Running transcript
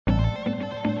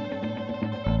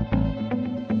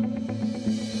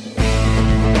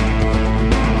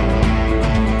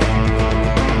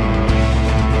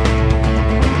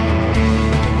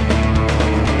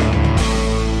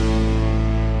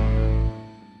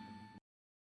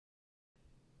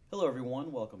Hello,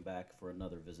 everyone. Welcome back for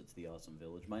another visit to the Awesome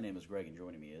Village. My name is Greg, and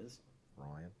joining me is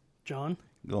Ryan. John.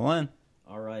 Glenn.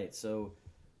 All right, so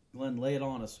Glenn, lay it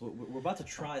on us. We're about to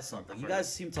try something. You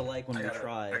guys seem to like when we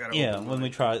try When we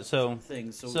try. So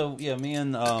things. yeah, me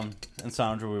and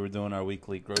Sandra, we were doing our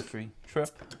weekly grocery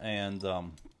trip, and All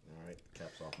right,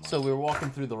 caps off. Mine. so we were walking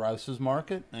through the Rouse's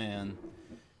Market, and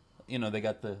they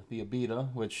got the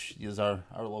Abita, which is our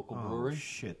local brewery. Oh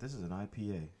shit! This is an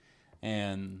IPA,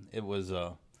 and it was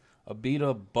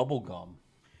Abita Bubblegum.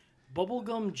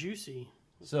 Bubblegum Juicy.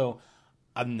 So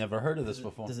I've never heard of this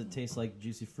before. Does it taste like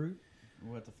juicy fruit?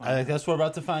 We'll have to find I out. guess we're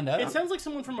about to find out. It sounds like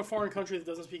someone from a foreign country that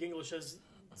doesn't speak English says,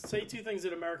 say two things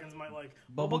that Americans might like.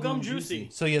 Bubblegum Juicy.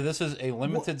 So yeah, this is a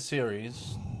limited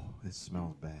series. this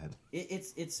smells bad.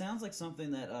 It sounds like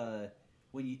something that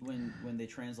when they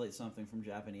translate something from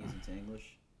Japanese into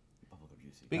English, bubblegum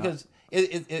juicy. Because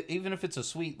it even if it's a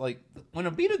sweet, like when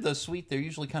Abita does sweet, they're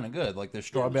usually kind of good. Like the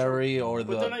strawberry or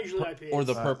But they're not usually IPAs. or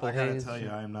the purple I gotta haze. tell you,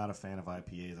 I am not a fan of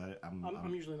IPAs.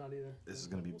 I'm usually not either. This is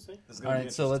gonna be. We'll see. This is All gonna be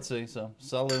right, so let's see. So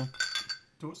salut,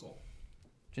 to us all.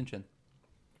 chin chin.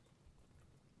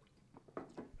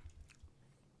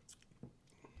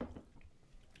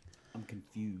 I'm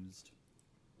confused.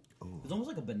 It's almost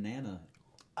like a banana.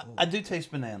 I do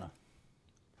taste banana.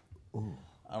 Ooh.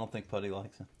 I don't think Putty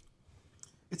likes it.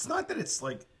 It's not that it's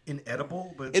like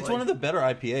inedible, but It's like, one of the better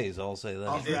IPAs. I'll say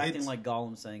that. You're acting it's- like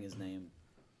Gollum saying his name.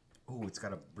 Oh, it's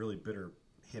got a really bitter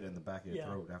hit in the back of your Yeah.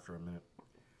 throat after a minute.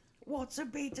 What's a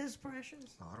Abita's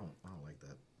precious? Oh, I don't like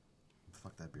that.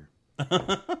 Fuck that beer.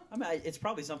 I mean, it's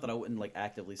probably something I wouldn't like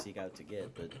actively seek out to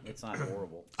get, but it's not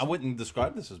horrible. I wouldn't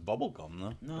describe this as bubblegum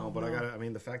though. No, but I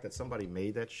mean, the fact that somebody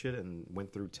made that shit and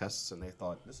went through tests and they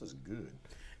thought this is good.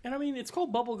 And I mean, it's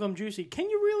called Bubblegum Juicy. Can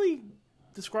you really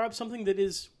describe something that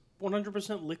is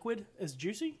 100% liquid as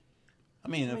juicy? I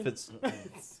mean, if it's,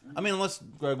 I mean, unless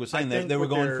Greg was saying think they were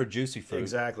with going their- for juicy fruit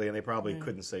Exactly, and they probably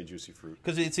couldn't say juicy fruit.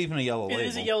 because it's even a yellow It label.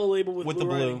 is a yellow label with the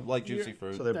blue blue, writing. like juicy You're-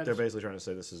 fruit. So they're That's- basically trying to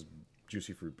say this is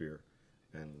juicy fruit beer,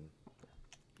 and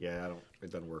yeah,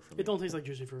 it doesn't work for me. It don't taste like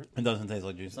juicy fruit. It doesn't taste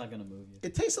like It's juicy. not going to move you.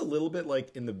 It tastes a little bit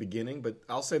like in the beginning, but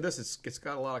I'll say this: it's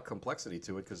got a lot of complexity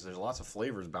to it because there's lots of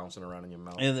flavors bouncing around in your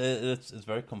mouth. It's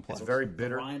very complex. It's very The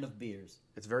bitter. rind of beers.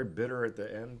 It's very bitter at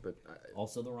the end, but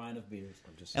Also the rind of beers.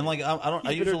 I'm just And like I don't,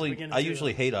 I He's bitter at the usually beginning, too.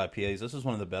 hate IPAs. This is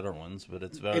one of the better ones, but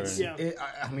it's very. Yeah.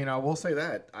 I mean, I will say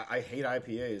that I hate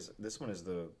IPAs. This one is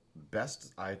the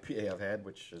best IPA I've had,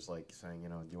 which is like saying, do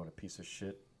you want a piece of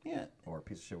shit? Yeah, Or a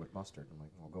piece of shit with mustard. I'm like,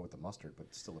 I'll go with the mustard, but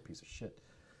it's still a piece of shit.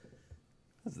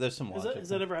 there's some logic. Has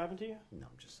that ever happened to you? No,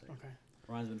 I'm just saying. Okay.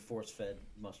 Ryan's been force-fed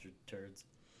mustard turds.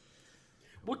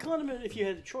 What condiment, if you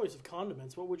had a choice of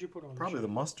condiments, what would you put on Probably this? the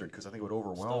mustard because I think it would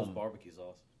Stove's overwhelm. barbecue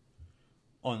sauce.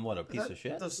 On what, a piece of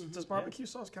shit? Does barbecue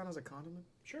sauce count as a condiment?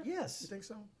 Sure. Yes. You think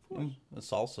so? A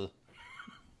salsa.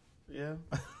 Yeah.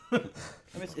 I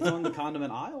mean, it's on the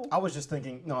condiment aisle. I was just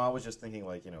thinking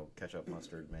like, ketchup,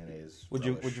 mustard, mayonnaise. Would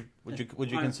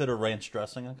you consider ranch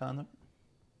dressing a condiment?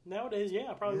 Nowadays,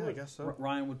 yeah, I probably Yeah, I would. guess so.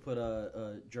 Ryan would put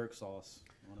a jerk sauce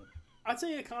on it. I'd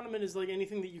say a condiment is like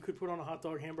anything that you could put on a hot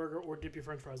dog, hamburger, or dip your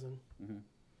French fries in.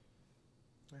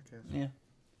 I guess. Yeah,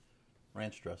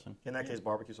 ranch dressing. In that case,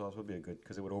 barbecue sauce would be a good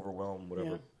because it would overwhelm whatever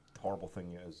Yeah. horrible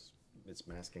thing is it's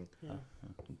masking. Yeah.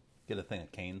 Get a thing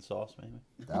of cane sauce, maybe.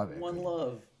 One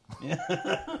love.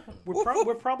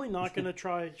 We're probably not going to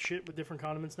try shit with different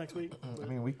condiments next week. I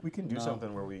mean, we can do No.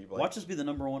 something where we like, Watch this be the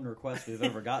number one request we've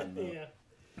ever gotten. Though. Yeah.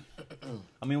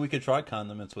 I mean, we could try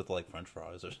condiments with like French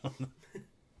fries or something.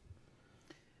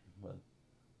 But,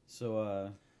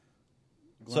 So,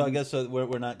 so I guess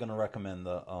we're not going to recommend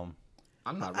the.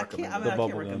 I'm not I recommending. can't. I it. mean, I bubble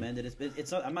can't gum. recommend it.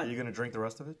 It's not, I'm not. Are you gonna drink the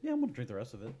rest of it? Yeah, I'm gonna drink the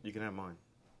rest of it. You can have mine.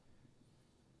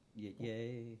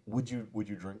 Yay. Would you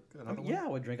drink another one? Yeah, I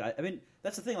would drink. I mean,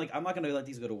 that's the thing. Like, I'm not gonna let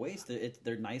these go to waste.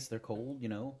 They're nice. They're cold.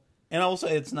 And I will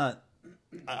say it's not.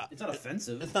 It's not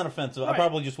offensive. It's not offensive. I Right.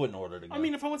 probably just wouldn't order it again. I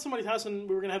mean, if I went to somebody's house and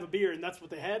we were going to have a beer and that's what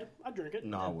they had, I'd drink it.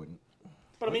 No, I wouldn't.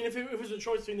 But I mean, if it was a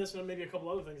choice between this and maybe a couple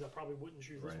other things, I probably wouldn't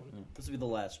choose this Right. one. This would be the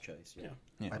last choice. Yeah.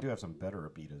 Yeah. yeah. I do have some better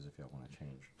Abitas if y'all want to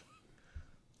change.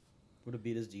 What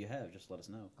Abitas do you have? Just let us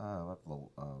know. I have a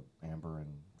little amber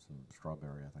and some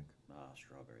strawberry. I think.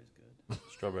 Strawberry's good.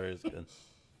 Strawberry is good.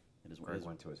 It is. Greg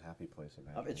went to his happy place and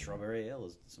had It's strawberry ale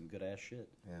is some good ass shit.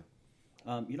 Yeah.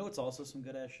 You know what's also some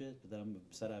good ass shit that I'm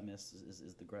upset I missed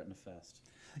is the Gretna Fest.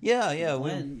 Yeah, yeah.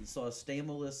 Glenn saw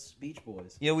Stamoless Beach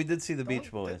Boys. Yeah, we did see the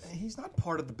Beach Boys. He's not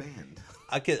part of the band.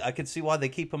 I could see why they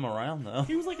keep him around though.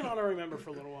 He was like an honorary member for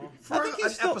a little while. For think an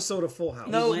he's still- episode of Full House.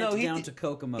 No, He went he down did- to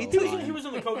Kokomo. he He did- was, he was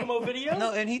in the Kokomo video.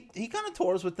 No, and he kind of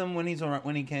tours with them when he's around,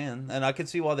 when he can, and I could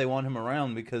see why they want him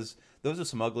around because those are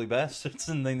some ugly bastards,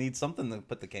 and they need something to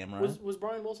put the camera on. Was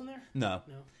Brian Wilson there? No,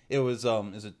 No. it was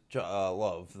is it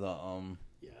Love the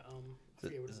Yeah. I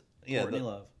forget what it is. yeah Courtney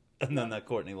Love. and then that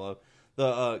Courtney Love.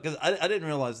 The because I didn't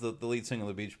realize that the lead singer of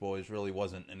the Beach Boys really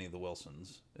wasn't any of the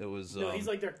Wilsons. It was No, he's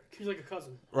like a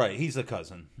cousin. right. He's a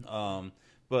cousin.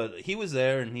 But he was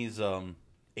there, and he's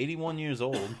 81 years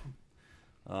old.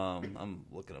 I'm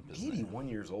looking up his name. 81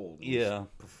 years old. Yeah.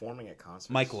 Performing at concerts.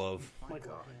 Mike Love. My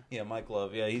Michael, God. Yeah, Mike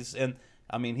Love. Yeah, he's and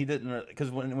I mean he didn't because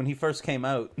when he first came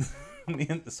out, me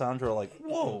and Sandra were like,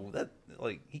 whoa, that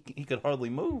like he could hardly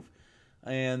move,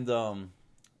 and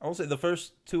I will say the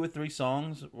first 2 or 3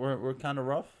 songs were kind of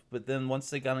rough, but then once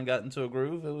they kind of got into a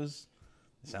groove, it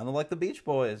sounded like the Beach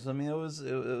Boys. I mean, it was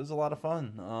a lot of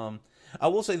fun. I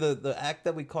will say the act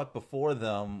that we caught before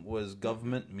them was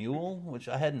Government Mule, which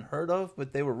I hadn't heard of,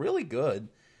 but they were really good,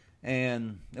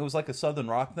 and it was like a Southern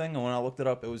rock thing. And when I looked it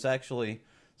up, it was actually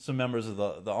some members of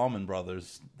the Allman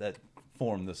Brothers that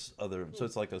formed this other. So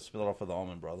it's like a split off of the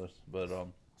Allman Brothers, but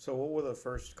So what were the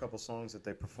first couple songs that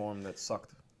they performed that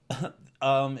sucked?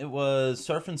 it was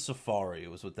Surfin' Safari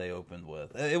was what they opened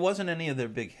with. It wasn't any of their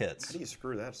big How hits. do you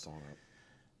screw that song up?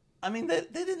 I mean, they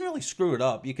didn't really screw it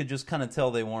up. You could just kind of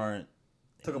tell they weren't.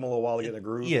 Took them a little while to get in the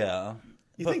groove. Yeah.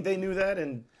 You But think they knew that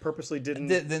and purposely didn't?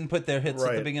 didn't put their hits at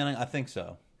the Right. beginning? I think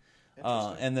so.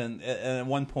 And then at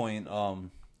one point,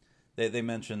 they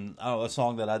mentioned a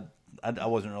song that I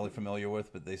wasn't really familiar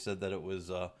with, but they said that it was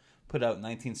put out in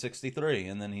 1963.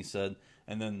 And then he said,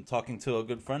 and then talking to a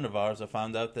good friend of ours, I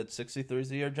found out that 63 is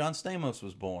the year John Stamos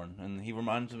was born. And he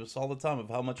reminds us all the time of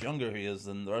how much younger he is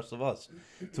than the rest of us.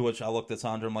 To which I looked at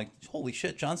Sandra, I'm like, holy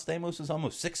shit, John Stamos is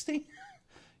almost 60?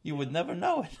 You would never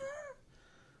know it.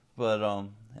 But,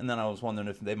 and then I was wondering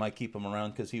if they might keep him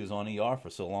around because he was on ER for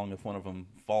so long. If one of them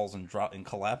falls and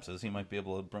collapses, he might be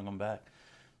able to bring him back.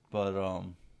 But,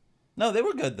 no, they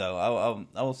were good, though.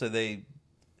 I will say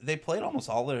they played almost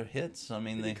all their hits. I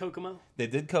mean, Did Kokomo? they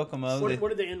did Kokomo. What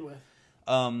did they end with?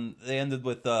 They ended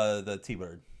with the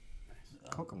T-Bird.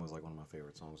 Kokomo was like one of my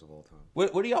favorite songs of all time.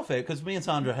 What do y'all favorite? Because me and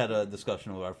Sandra had a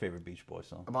discussion of our favorite Beach Boys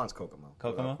song. Mine's Kokomo.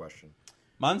 Kokomo? Without question.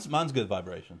 Mine's Good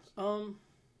Vibrations.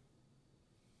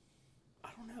 I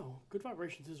don't know. Good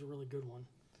Vibrations is a really good one.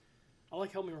 I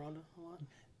like Help Me Rhonda a lot.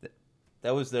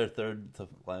 That was their third to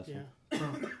last Yeah.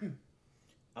 one.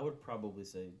 I would probably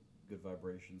say Good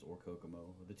Vibrations or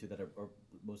Kokomo, the two that are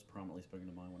most prominently springing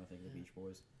to mind when I think of the Beach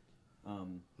Boys.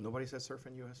 Nobody said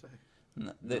Surfing USA.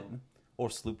 No. Or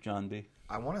Sloop John B.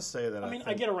 I want to say that I mean, I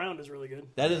think- Get Around is really good.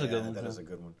 That is a good one. That too. is a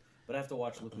good one. But I have to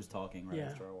watch Look Who's Talking right Yeah.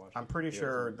 after I watch I'm it. pretty Yeah,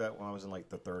 sure it's that when I was in like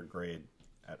the 3rd grade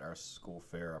at our school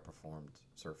fair, I performed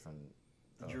Surfing.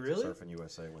 Did you really? Surfing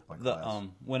USA with my The class.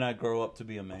 When I Grow Up to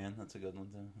Be a Man. That's a good one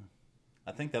too.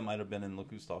 I think that might have been in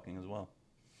Look Who's Talking as well.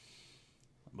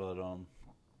 But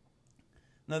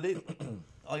no, they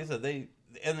like I said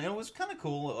and it was kind of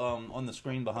cool. On the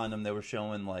screen behind them, they were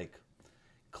showing like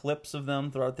clips of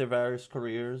them throughout their various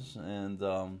careers, and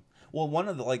well, one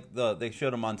of they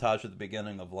showed a montage at the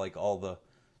beginning of like all the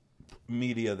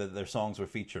media that their songs were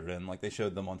featured in. Like they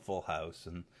showed them on Full House,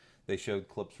 and they showed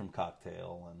clips from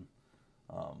Cocktail,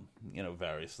 and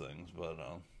various things. But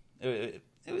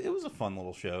it was a fun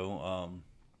little show.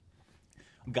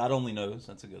 God Only Knows,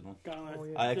 that's a good one.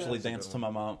 I actually danced to my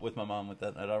mom with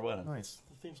that at our wedding. Nice.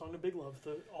 The theme song to Big Love,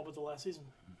 all but the last season.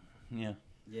 Yeah.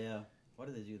 Yeah. Why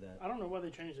did they do that? I don't know why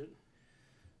they changed it.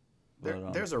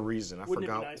 There's a reason. I Wouldn't It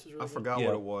Be forgot. Nice was really I good. forgot Yeah.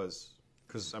 what it was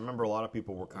because I remember a lot of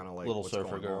people were kind of like Little what's Surfer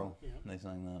going Girl. on? Yeah. They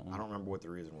sang that one. I don't remember what the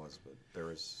reason was, but there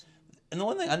was. And the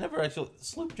one thing I never actually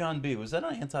Sloop John B, was that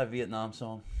an anti-Vietnam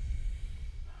song?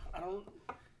 I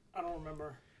don't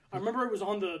remember. I remember it was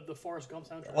on the Forrest Gump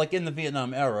soundtrack. Like in the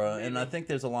Vietnam era, and I Maybe. think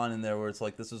there's a line in there where it's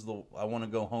like, I want to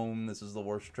go home. This is the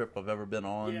worst trip I've ever been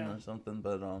on, Yeah. or something.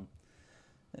 But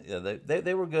yeah,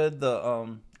 they were good.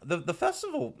 The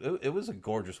festival, it was a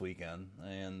gorgeous weekend,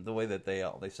 and the way that they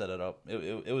set it up,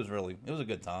 it was a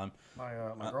good time. My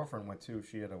girlfriend went too.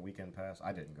 She had a weekend pass.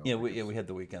 I didn't go. Yeah, because we had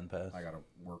the weekend pass. I got to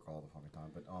work all the fucking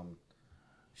time. But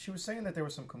she was saying that there were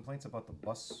some complaints about the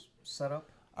bus setup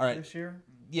All right. this year.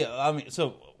 Yeah, I mean,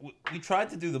 so we tried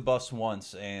to do the bus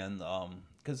once, and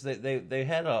because they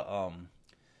had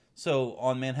so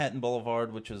on Manhattan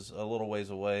Boulevard, which is a little ways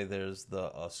away, there's the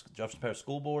Jefferson Parish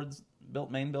School Board's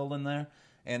main building there,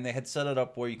 and they had set it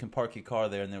up where you can park your car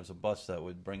there, and there was a bus that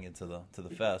would bring you to the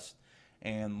fest.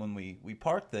 And when we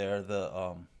parked there,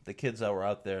 the kids that were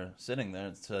out there sitting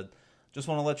there said, "Just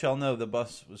want to let y'all know the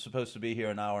bus was supposed to be here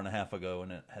an hour and a half ago,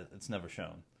 and it's never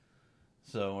shown."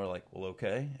 So we're like, "Well,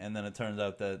 okay." And then it turns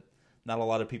out that not a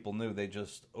lot of people knew they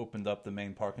just opened up the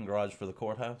main parking garage for the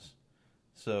courthouse.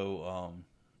 So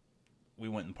we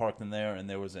went and parked in there, and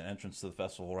there was an entrance to the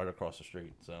festival right across the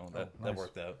street. So that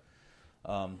worked out.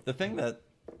 The thing that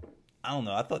I don't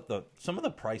know, I thought some of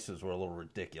the prices were a little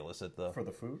ridiculous for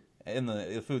the food in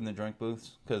the food and the drink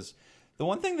booths, because the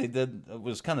one thing they did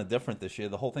was kind of different this year.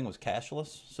 The whole thing was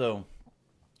cashless. So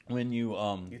when you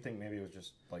you think maybe it was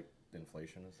just like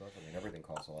inflation and stuff? I mean, everything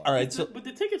costs a lot. All right, so but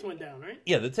the tickets went down, right?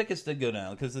 Yeah, the tickets did go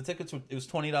down because the tickets it was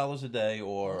 $20 a day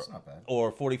or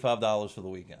 $45 for the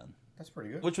weekend. That's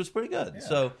pretty good. Which was pretty good. Yeah.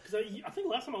 So because I think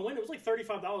last time I went, it was like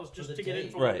 $35 just to get in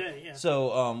for right. one day. Yeah.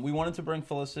 So we wanted to bring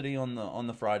Felicity on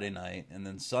the Friday night, and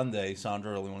then Sunday,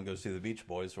 Sandra really wanted to go see the Beach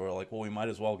Boys. So we're like, well, we might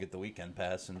as well get the weekend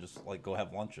pass and just like go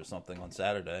have lunch or something on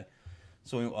Saturday.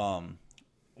 So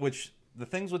we, which the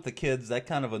things with the kids that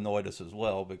kind of annoyed us as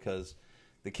well, because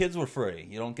the kids were free.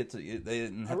 You don't get to they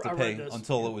didn't have to pay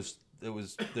until it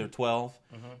was they're 12.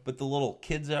 But the little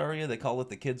kids area, they call it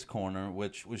the kids corner,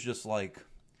 which was just like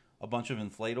a bunch of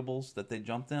inflatables that they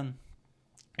jumped in.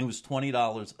 It was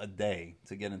 $20 a day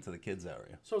to get into the kids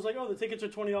area. So it's like, oh, the tickets are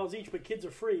 $20 each, but kids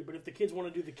are free. But if the kids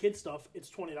want to do the kids stuff, it's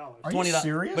 $20. Are you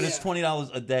serious? But it's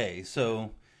 $20 a day. So,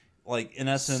 like in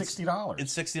essence, $60.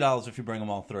 It's $60 if you bring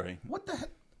them all three. What the heck?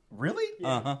 Really?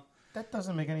 Yeah. That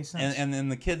doesn't make any sense. And in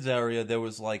the kids area, there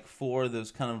was like 4 of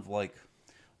those kind of like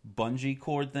bungee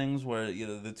cord things where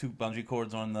the 2 bungee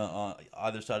cords on the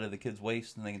either side of the kid's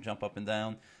waist, and they can jump up and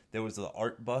down. There was the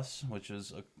art bus, which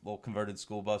is a little converted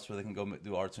school bus where they can go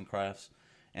do arts and crafts,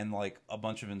 and like a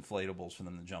bunch of inflatables for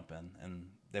them to jump in. And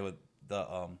they would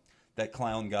that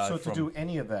clown guy. So to do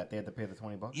any of that, they had to pay the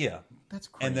 $20. Yeah, that's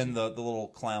crazy. And then the little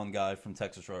clown guy from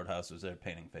Texas Roadhouse was there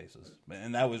painting faces,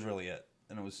 and that was really it.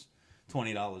 And it was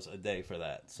 $20 a day for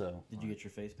that. So did you get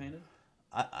your face painted?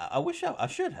 I wish I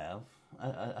should have.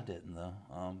 I didn't though.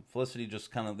 Felicity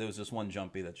just kind of, there was this one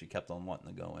jumpy that she kept on wanting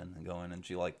to go in, and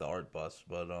she liked the art bus.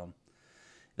 But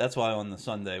that's why on the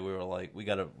Sunday we were like,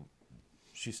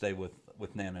 she stayed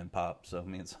with Nana and Pop, so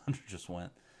me and Sandra just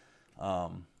went.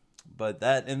 But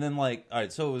that, and then like, all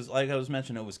right, so it was like I was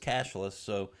mentioning, it was cashless.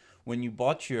 So when you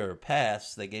bought your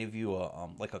pass, they gave you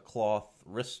a cloth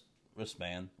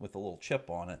wristband with a little chip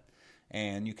on it,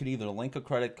 and you could either link a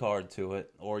credit card to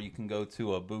it, or you can go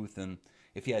to a booth, and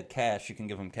if you had cash, you can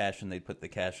give them cash, and they'd put the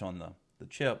cash on the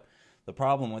chip. The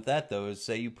problem with that, though, is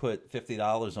say you put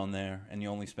 $50 on there and you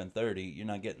only spend $30, you're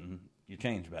not getting your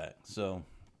change back. So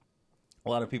a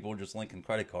lot of people are just linking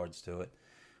credit cards to it,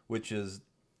 which is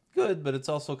good, but it's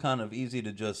also kind of easy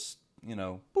to just,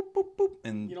 boop, boop, boop.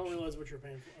 And you don't realize what you're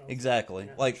paying for. Exactly.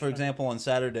 Yeah, like, for example, on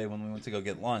Saturday when we went to go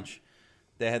get lunch,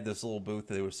 they had this little booth.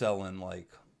 They were selling, like,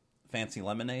 fancy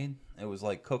lemonade. It was,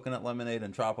 like, coconut lemonade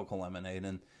and tropical lemonade,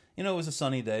 and it was a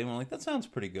sunny day. We're like, that sounds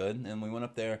pretty good. And we went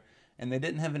up there, and they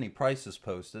didn't have any prices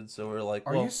posted. So we're like,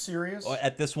 are you serious?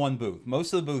 At this one booth.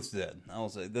 Most of the booths did. I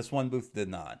was like, this one booth did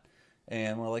not.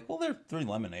 And we're like, well, there are 3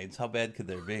 lemonades. How bad could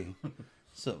there be?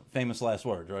 So, famous last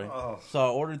words, right? Oh. So I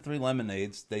ordered 3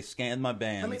 lemonades. They scanned my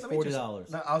band. It's $40.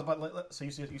 No, I was about. So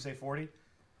you say 40?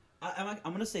 I'm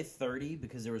going to say 30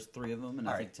 because there was 3 of them, and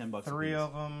I think $10. 3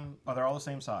 of them. Are they all the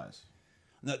same size?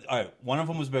 No, all right. One of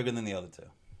them was bigger than the other 2.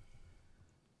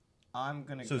 I'm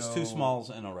gonna. So it's 2 smalls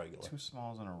and a regular. 2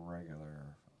 smalls and a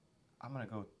regular. I'm gonna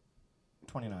go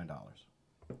 $29.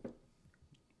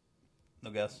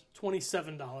 No guess.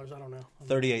 $27. I don't know.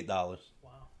 $38. Wow.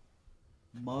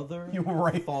 Mother, you were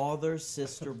right. Father,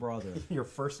 sister, brother. Your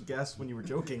first guess when you were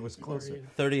joking was closer.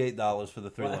 $38 for the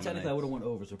 3 lemonades. Technically, I would have went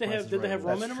over. So did they have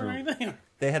rum in them or anything?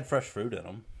 They had fresh fruit in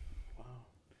them. Wow.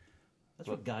 That's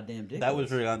what goddamn ridiculous. That was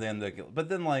really goddamn ridiculous. But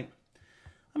then, like,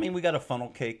 we got a funnel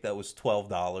cake that was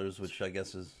 $12, which I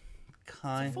guess is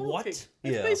kind. What? Cake.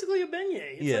 It's basically a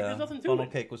beignet. It's like there's nothing to funnel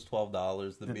it. Cake was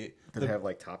 $12. Did it have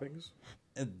like toppings?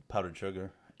 Powdered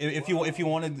sugar. If you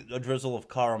wanted a drizzle of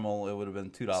caramel, it would have been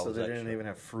 $2. So they didn't even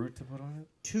have fruit to put on it.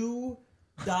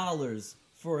 $2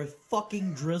 for a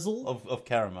fucking drizzle of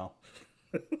caramel.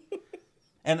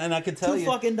 And I could tell you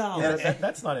 $2 fucking. Yeah,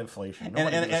 that's not inflation.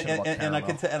 And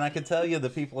I could tell you the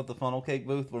people at the funnel cake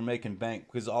booth were making bank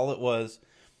because all it was.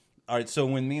 All right, so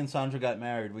when me and Sandra got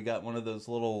married, we got one of those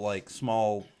little like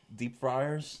small deep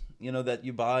fryers, that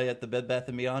you buy at the Bed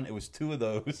Bath & Beyond. It was 2 of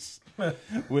those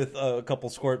with a couple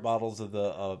squirt bottles of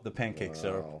the pancake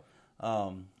syrup.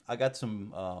 I got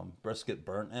some brisket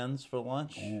burnt ends for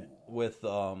lunch with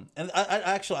and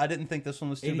I didn't think this one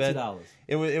was too bad.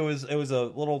 $82. It was a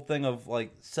little thing of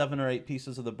like 7 or 8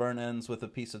 pieces of the burnt ends with a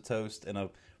piece of toast and a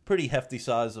pretty hefty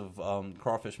size of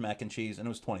crawfish mac and cheese, and it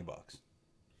was $20.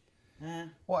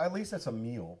 Well, at least that's a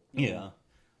meal. Yeah.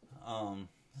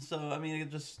 So I mean,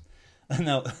 it just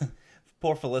no.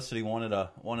 Poor Felicity wanted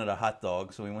a hot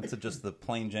dog, so we went to just the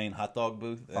plain Jane hot dog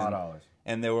booth. $5.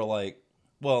 And they were like,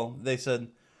 well, they said,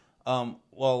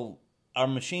 well, our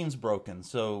machine's broken,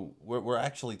 so we're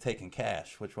actually taking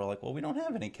cash. Which we're like, well, we don't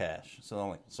have any cash. So I'm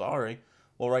like, sorry.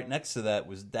 Well, right next to that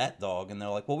was that dog, and they're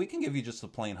like, well, we can give you just a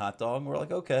plain hot dog. And we're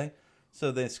like, okay.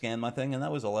 So they scanned my thing, and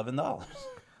that was $11.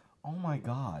 Oh my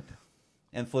God.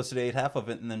 And Felicity ate half of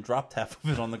it and then dropped half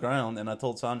of it on the ground. And I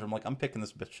told Sandra, I'm like, I'm picking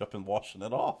this bitch up and washing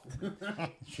it off.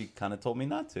 She kind of told me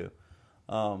not to.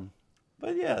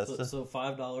 But yeah. So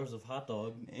 $5 of hot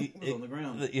dog was on the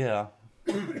ground. Yeah.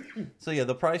 So yeah,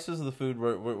 the prices of the food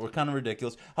were kind of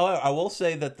ridiculous. However, I will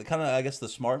say that the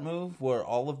smart move where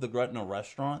all of the Gretna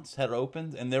restaurants had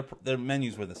opened and their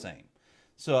menus were the same.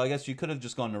 So I guess you could have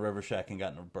just gone to River Shack and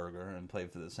gotten a burger and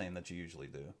played for the same that you usually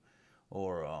do.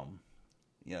 Or,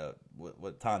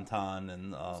 what Tauntaun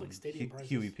and like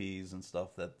Huey P's and stuff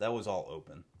that was all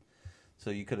open,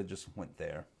 so you could have just went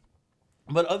there.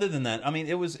 But other than that, I mean,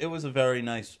 it was a very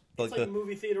nice. It's like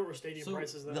movie theater or stadium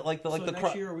prices. Though.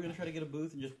 Next year, are we gonna try to get a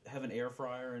booth and just have an air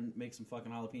fryer and make some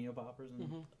fucking jalapeno poppers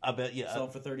and I bet sell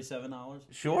them for $37?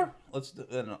 Sure, let's do.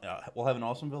 We'll have an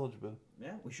awesome Village booth.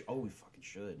 Yeah, we should. Oh, we fucking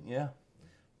should. Yeah,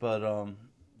 but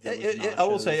I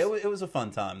will say it was a fun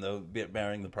time though,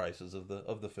 bearing the prices of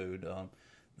the food.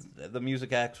 The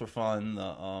music acts were fun.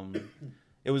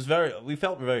 We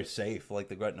felt very safe. Like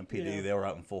the Gretna PD, they were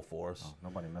out in full force. Oh,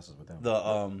 nobody messes with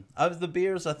them. The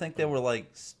beers, I think they were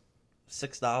like $6.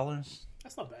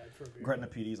 That's not bad for a beer. Gretna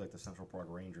PD is like the Central Park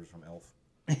Rangers from Elf.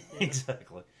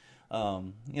 Exactly.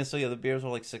 The beers were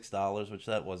like $6, which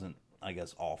that wasn't, I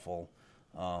guess, awful.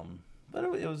 But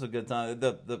it was a good time.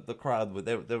 The crowd,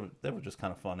 they were just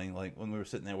kind of funny. Like when we were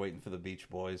sitting there waiting for the Beach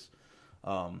Boys.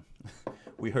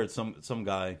 We heard some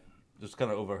guy, just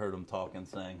kind of overheard him talking,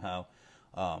 saying how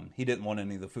he didn't want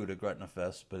any of the food at Gretna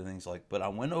Fest, but then he's like, but I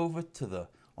went over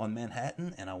on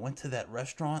Manhattan and I went to that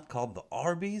restaurant called the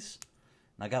Arby's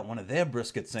and I got one of their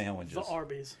brisket sandwiches. The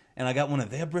Arby's. And I got one of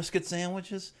their brisket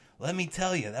sandwiches. Let me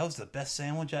tell you, that was the best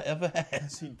sandwich I ever had.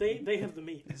 They have the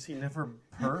meat. Has he never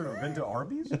heard or been to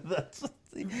Arby's?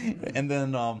 And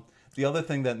then the other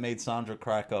thing that made Sandra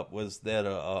crack up was that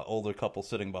an older couple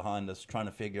sitting behind us trying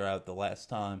to figure out the last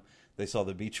time they saw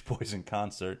the Beach Boys in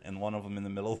concert, and one of them in the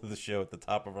middle of the show at the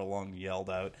top of her lung yelled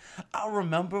out, I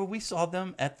remember we saw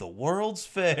them at the World's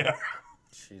Fair.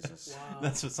 Jesus. Wow.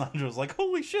 That's what Sandra was like,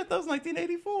 holy shit, that was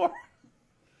 1984.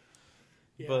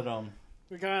 Yeah. But,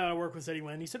 the guy I work with said he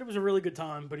went. He said it was a really good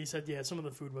time, but he said, some of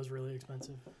the food was really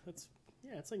expensive. It's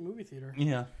like movie theater.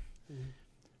 Yeah. Mm-hmm.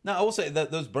 Now, I will say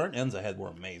that those burnt ends I had were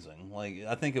amazing. Like,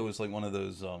 I think it was like one of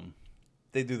those,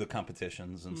 they do the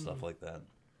competitions and stuff like that.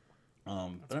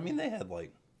 But I mean, they had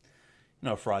like,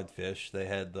 fried fish. They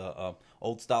had the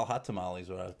old style hot tamales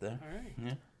were out there. All right.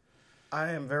 Yeah.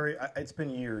 I am it's been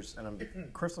years,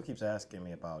 and Crystal keeps asking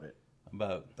me about it.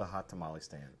 About the hot tamale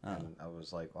stand. And I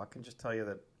was like, well, I can just tell you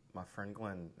that my friend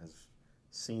Glenn has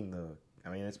seen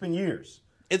it's been years.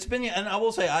 It's been, and I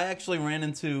will say, I actually ran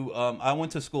into, I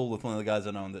went to school with one of the guys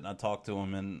that owned it, and I talked to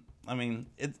him, and I mean,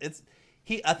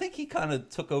 I think he kind of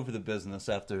took over the business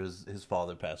after his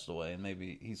father passed away, and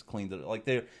maybe he's cleaned it. Like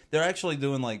they're actually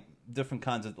doing like different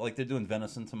kinds of, like they're doing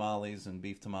venison tamales and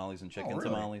beef tamales and chicken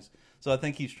tamales. So I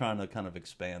think he's trying to kind of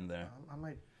expand there.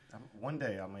 One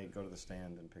day I might go to the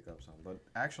stand and pick up some. But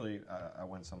actually, I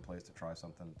went someplace to try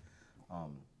something.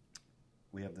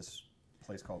 We have this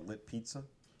place called Lit Pizza.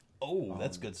 Oh,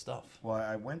 that's good stuff. Well,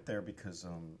 I went there because,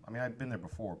 I'd been there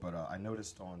before, but I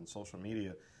noticed on social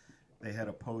media they had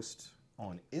a post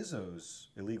on Izzo's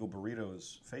Illegal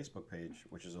Burritos Facebook page,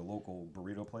 which is a local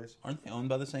burrito place. Aren't they owned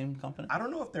by the same company? I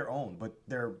don't know if they're owned, but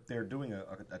they're doing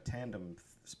a tandem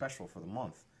special for the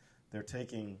month. They're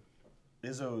taking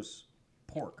Izzo's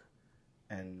pork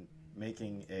and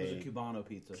making a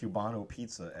Cubano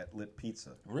pizza at Lit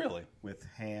Pizza. Really? With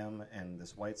ham and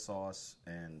this white sauce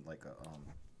and like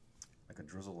a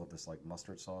drizzle of this like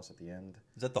mustard sauce at the end.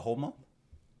 Is that the whole month?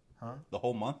 Huh? The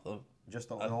whole month of? Just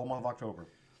the whole month of October.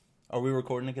 Are we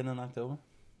recording again in October?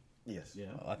 Yes.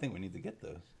 Yeah. I think we need to get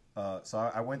those. So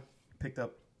I picked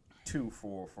up 2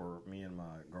 for me and my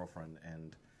girlfriend,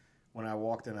 and when I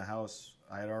walked in the house,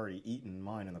 I had already eaten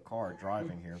mine in the car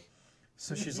driving here.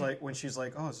 So she's like, oh,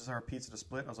 is this our pizza to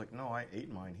split? I was like, no, I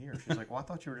ate mine here. She's like, well, I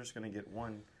thought you were just going to get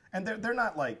one. And they're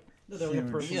not like, No, they're like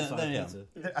a personal-sized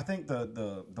pizza. I think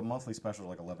the monthly specials are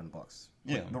like $11.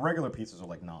 Yeah. The regular pizzas are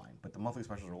like $9, but the monthly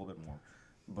specials are a little bit more.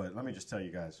 But let me just tell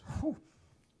you guys,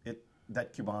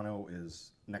 that Cubano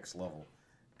is next level.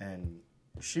 And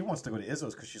she wants to go to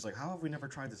Izzo's because she's like, how have we never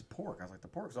tried this pork? I was like, the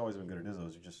pork's always been good at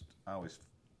Izzo's. I always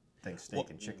think steak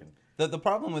and chicken. The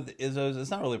problem with Izzo's,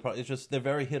 it's not really a problem. It's just they're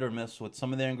very hit or miss with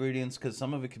some of their ingredients because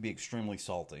some of it could be extremely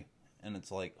salty. And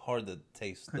it's like hard to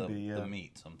taste the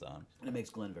meat sometimes. And it makes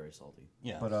Glenn very salty.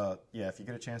 Yeah. But if you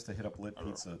get a chance to hit up Lit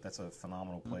Pizza, that's a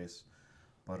phenomenal place.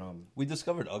 But we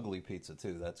discovered Ugly Pizza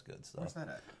too. That's good stuff. Where's that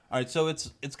at? All right, so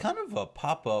it's kind of a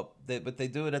pop up, but they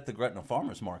do it at the Gretna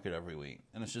Farmers Market every week,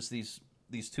 and it's just these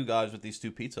two guys with these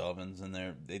two pizza ovens, and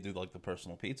they do like the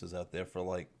personal pizzas out there for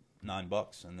like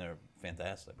 $9, and they're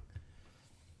fantastic.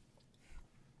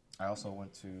 I also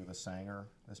went to the Sanger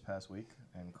this past week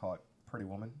and caught Pretty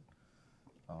Woman.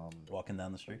 Walking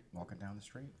down the street.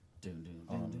 Dun, dun,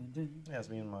 dun, dun, dun. Yeah, it's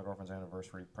me and my girlfriend's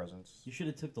anniversary presents. You should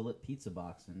have took the Lit Pizza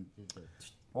box and did the...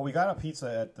 Well, we got a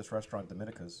pizza at this restaurant,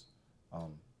 Dominica's,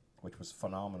 which was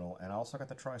phenomenal, and I also got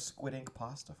to try squid ink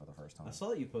pasta for the first time. I saw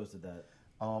that you posted that.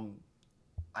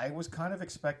 I was kind of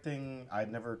expecting.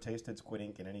 I'd never tasted squid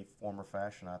ink in any form or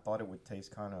fashion. I thought it would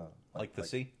taste kind of like the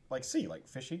sea, like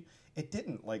fishy. It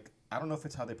didn't. I don't know if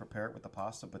it's how they prepare it with the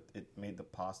pasta, but it made the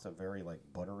pasta very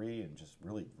buttery and just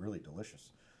really, really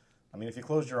delicious. I mean, if you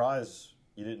closed your eyes,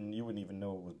 you wouldn't even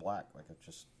know it was black. It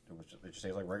just tastes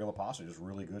like regular pasta, just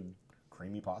really good,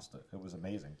 creamy pasta. It was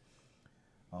amazing.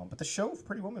 But the show of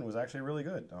Pretty Woman was actually really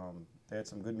good. They had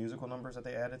some good musical numbers that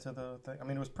they added to the thing. I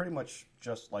mean, it was pretty much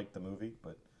just like the movie,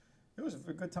 but it was a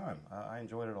good time. I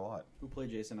enjoyed it a lot. Who played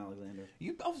Jason Alexander?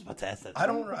 I was about to ask that. I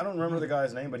don't remember the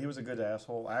guy's name, but he was a good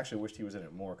asshole. I actually wished he was in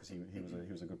it more because he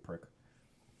was a good prick.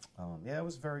 Yeah, it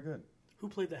was very good. Who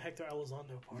played the Hector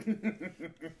Elizondo part?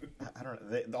 I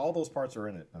don't know. All those parts are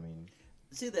in it. I mean,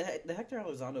 see, the Hector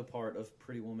Elizondo part of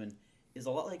Pretty Woman is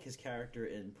a lot like his character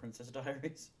in Princess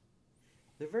Diaries.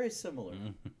 They're very similar.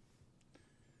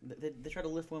 They try to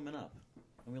lift women up,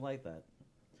 and we like that.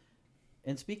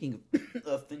 And speaking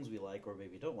of things we like or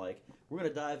maybe don't like, we're going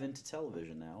to dive into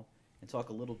television now and talk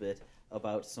a little bit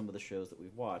about some of the shows that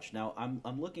we've watched. Now,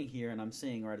 I'm looking here, and I'm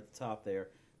seeing right at the top there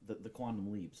the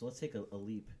Quantum Leap. So let's take a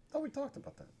leap. Oh, we talked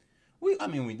about that. We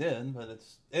did, but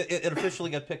it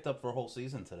officially got picked up for a whole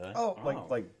season today. Oh,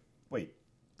 wait,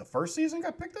 the first season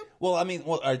got picked up? Well,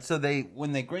 all right. So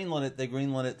when they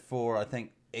greenlit it for I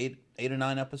think 8 or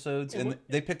 9 episodes, and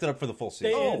they picked it up for the full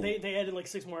season. They added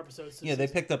 6 more episodes. They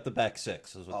picked up the back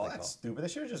 6. Is what they call. That's stupid. They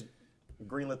should have just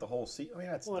greenlit the whole season. I mean,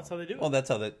 that's how they do it. Well, that's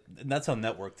how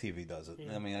network TV does it.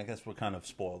 Yeah. I mean, I guess we're kind of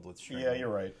spoiled with streaming. Yeah, you're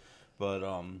right. But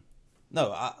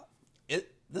no,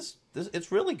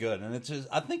 it's really good, and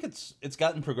I think it's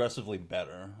gotten progressively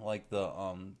better. Like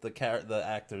the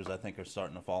actors, I think, are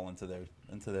starting to fall into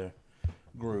their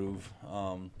groove.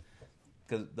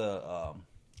 Because the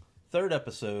third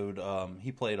episode,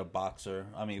 he played a boxer.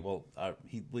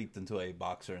 He leaped into a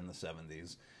boxer in the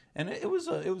 70s, and it was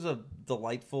a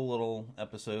delightful little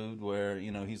episode where he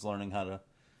has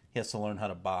to learn how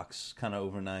to box kind of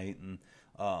overnight, and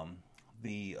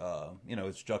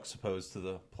it's juxtaposed to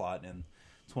the plot in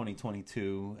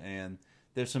 2022, and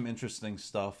there's some interesting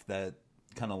stuff that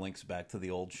kind of links back to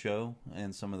the old show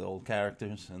and some of the old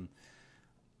characters. And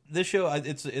this show,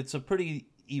 it's a pretty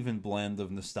even blend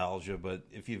of nostalgia, but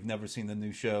if you've never seen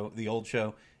the old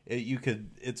show,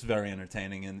 it's very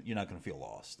entertaining, and you're not going to feel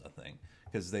lost, I think,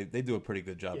 because they do a pretty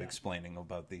good job explaining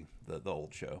about the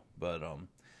old show. But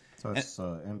so it's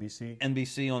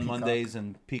NBC on Peacock. Mondays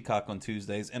and Peacock on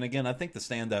Tuesdays. And again, I think the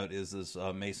standout is this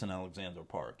Mason Alexander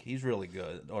Park. He's really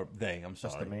good. Or they, I'm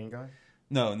sorry. That's the main guy?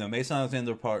 No, Mason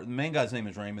Alexander Park. The main guy's name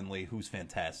is Raymond Lee, who's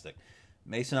fantastic.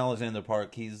 Mason Alexander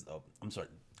Park,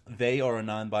 they are a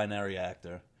non-binary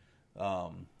actor,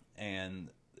 and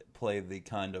play the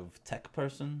kind of tech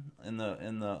person in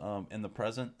the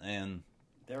present, and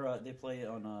they play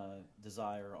on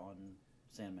Desire on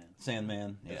Sandman.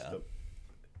 Sandman, yeah.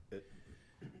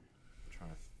 Trying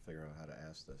to figure out how to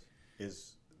ask this.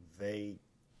 Is they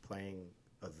playing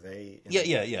a they?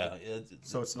 Yeah.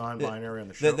 So it's non-binary on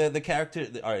the show. The character.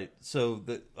 All right. So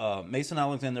the Mason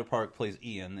Alexander Park plays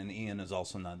Ian, and Ian is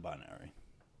also non-binary.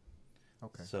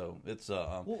 Okay. So it's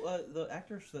the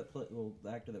actor that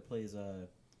plays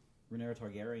Rhaenyra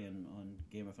Targaryen on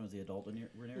Game of Thrones, the adult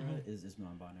Rhaenyra, is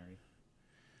non-binary.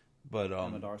 But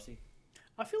Emma Darcy.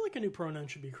 I feel like a new pronoun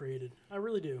should be created. I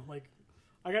really do.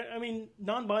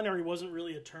 Non-binary wasn't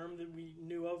really a term that we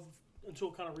knew of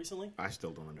until kind of recently. I still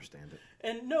don't understand it.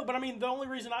 And no, but the only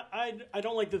reason I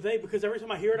don't like the they, because every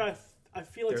time I hear it, I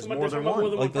feel like there's there's more than more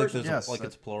than one person. Yes,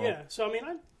 it's plural. Yeah, so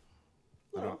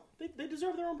They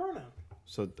deserve their own pronoun.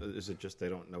 So is it just they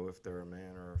don't know if they're a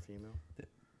man or a female?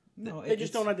 No, they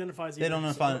just don't identify as either. They don't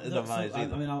identify as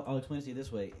either. I mean, I'll explain it to you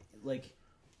this way. Like,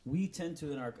 we tend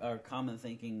to, in our common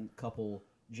thinking, couple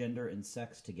gender and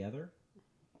sex together,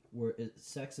 where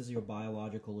sex is your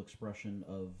biological expression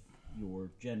of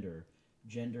your gender.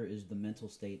 Gender is the mental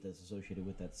state that's associated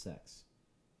with that sex.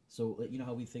 So, you know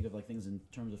how we think of like things in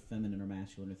terms of feminine or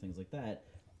masculine or things like that?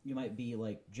 You might be,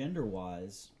 like,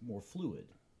 gender-wise, more fluid.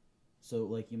 So,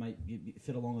 like, you might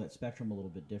fit along that spectrum a little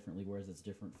bit differently, whereas it's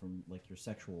different from, like, your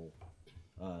sexual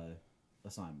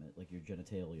assignment, like your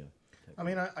genitalia. I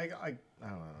mean, I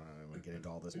don't want to get into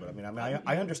all this, but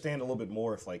I understand a little bit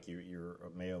more if, like, you're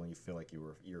a male and you feel like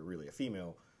you're really a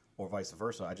female, or vice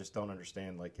versa. I just don't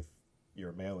understand, like, if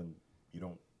you're a male and you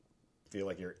don't feel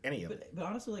like you're any of it. But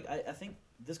honestly, like, I think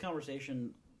this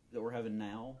conversation that we're having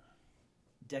now,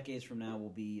 decades from now, will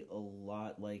be a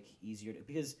lot, like, easier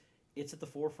because it's at the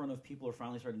forefront of people are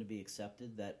finally starting to be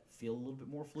accepted that feel a little bit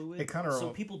more fluid. So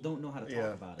people don't know how to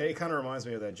talk about it. It kind of reminds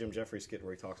me of that Jim Jeffries skit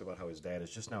where he talks about how his dad is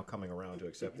just now coming around to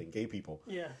accepting gay people.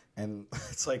 Yeah. And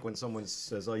it's like when someone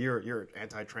says, "Oh, you're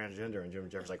anti-transgender," and Jim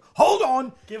Jeffries like, "Hold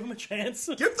on, give him a chance.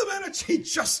 Give the man a chance. He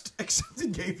just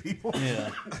accepted gay people."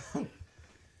 Yeah. But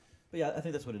yeah, I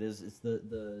think that's what it is. It's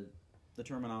the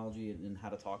terminology and how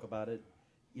to talk about it.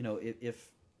 You know,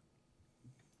 if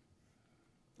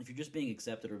you're just being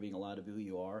accepted or being allowed to be who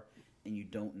you are, and you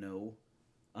don't know,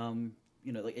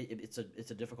 you know, like it's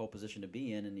a difficult position to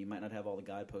be in, and you might not have all the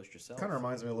guideposts yourself. Kind of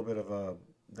reminds me a little bit of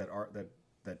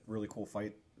that really cool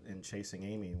fight in Chasing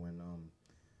Amy when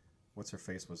what's her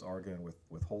face was arguing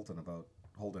with Holden about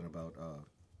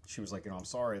she was like, you know, I'm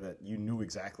sorry that you knew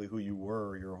exactly who you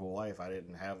were your whole life. I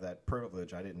didn't have that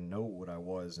privilege. I didn't know what I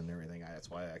was and everything. That's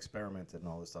why I experimented and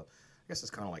all this stuff. I guess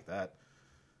it's kind of like that.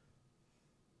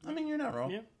 I mean, you're not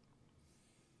wrong. Yeah.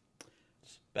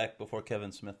 It's back before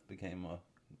Kevin Smith became a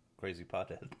crazy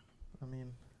pothead. I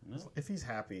mean, if he's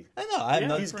happy,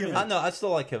 I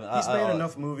still like Kevin. He's made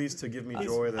enough movies to give me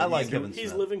joy. That I like Kevin Smith.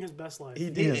 He's living his best life.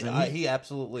 He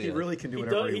absolutely. He really can do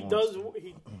whatever he wants.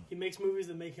 He makes movies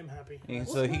that make him happy.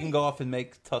 So he can go off and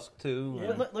make Tusk 2.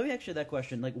 Yeah. Let me ask you that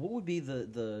question. Like, what would be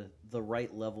the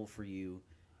right level for you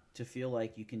to feel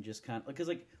like you can just kind of, because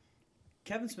like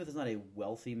Kevin Smith is not a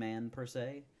wealthy man per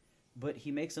se, but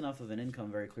he makes enough of an income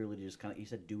very clearly to just kind of, you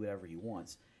said, do whatever he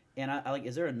wants. And I like,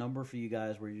 is there a number for you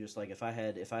guys where you're just like, if I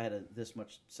had this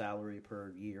much salary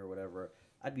per year or whatever,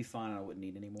 I'd be fine and I wouldn't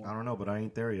need any more? I don't know, but I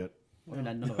ain't there yet. I mean,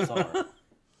 none of us are.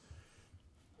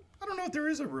 I don't know if there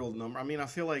is a real number. I mean, I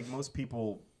feel like most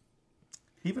people,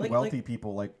 even wealthy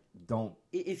people, like, don't.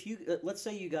 If you, let's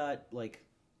say you got, like,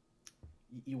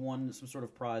 you won some sort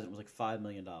of prize and it was like $5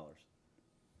 million.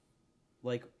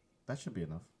 Like, that should be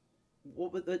enough. Well,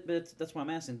 but that's why I'm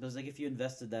asking. Because like, if you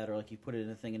invested that, or like you put it in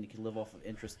a thing and you could live off of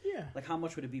interest, like how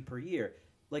much would it be per year?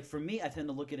 Like for me, I tend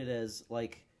to look at it as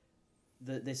like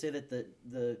they say that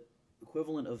the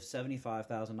equivalent of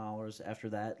 $75,000 after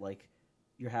that, like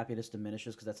your happiness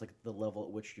diminishes because that's like the level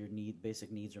at which your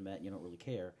basic needs are met. And you don't really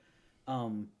care.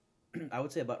 I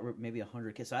would say about maybe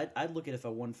 $100K. So I'd look at if I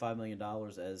won $5 million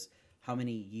as how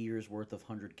many years worth of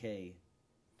 $100K.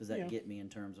 Does that get me in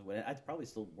terms of what I'd probably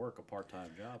still work a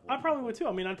part-time job? I probably would too.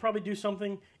 I mean, I'd probably do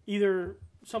something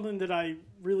that I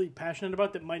really passionate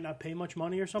about that might not pay much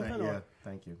money or something.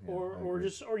 Thank you. Yeah, or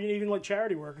you know, even like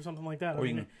charity work or something like that. Or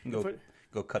you can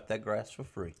go cut that grass for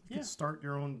free. You can start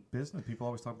your own business. People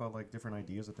always talk about like different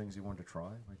ideas of things you want to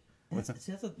try. Like,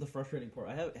 see, that's the frustrating part.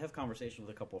 I have conversations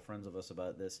with a couple of friends of us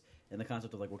about this and the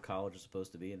concept of like what college is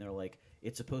supposed to be, and they're like,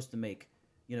 it's supposed to make,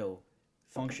 you know,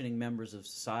 functioning members of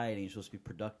society. You're supposed to be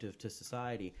productive to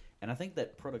society, and I think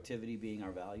that productivity being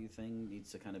our value thing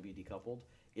needs to kind of be decoupled.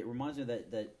 It reminds me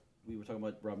that we were talking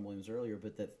about Robin Williams earlier,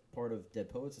 but that part of Dead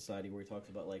Poet Society where he talks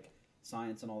about like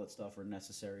science and all that stuff are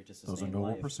necessary to sustain life. Those are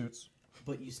noble pursuits.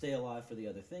 But you stay alive for the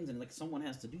other things, and like someone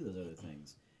has to do those other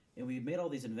things. And we made all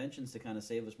these inventions to kind of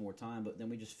save us more time, but then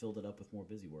we just filled it up with more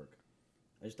busy work.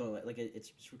 I just don't like it's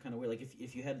just kind of weird. Like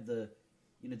if you had the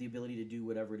ability to do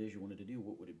whatever it is you wanted to do,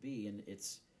 what would it be? And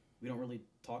we don't really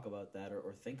talk about that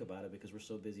or think about it because we're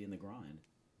so busy in the grind.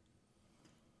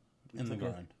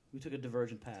 We took a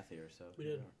divergent path here, so we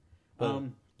did.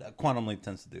 But Quantum Leap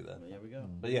tends to do that. Well, there we go.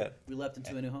 But yeah, we leapt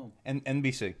into a new home. And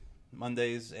NBC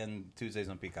Mondays and Tuesdays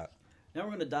on Peacock. Now we're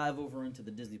going to dive over into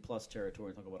the Disney Plus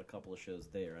territory and talk about a couple of shows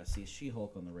there. I see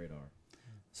She-Hulk on the radar.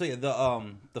 So yeah,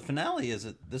 the finale is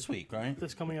this week, right?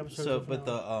 This coming episode. So, but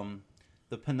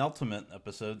the penultimate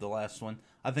episode, the last one,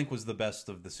 I think was the best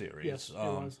of the series. Yes, it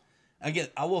was. Again,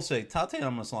 I will say Tatiana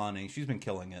Maslany, she's been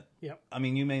killing it. Yep. I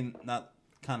mean, you may not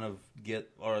kind of get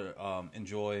or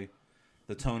enjoy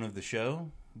the tone of the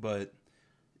show, but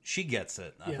she gets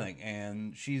it, I think,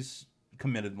 and she's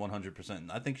committed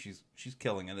 100%. I think she's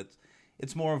killing it.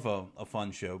 It's more of a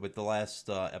fun show, but the last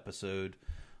episode,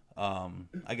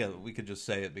 I guess we could just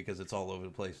say it because it's all over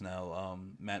the place now.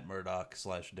 Matt Murdock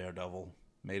 / Daredevil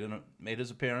made his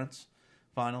appearance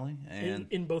finally, and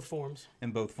in both forms.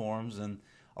 In both forms, and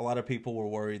a lot of people were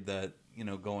worried that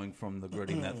going from the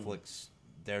gritty Netflix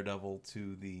Daredevil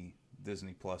to the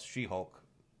Disney Plus She-Hulk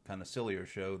kind of sillier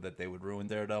show that they would ruin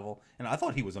Daredevil, and I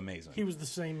thought he was amazing. He was the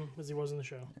same as he was in the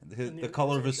show. The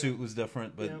color of his suit was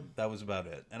different, but that was about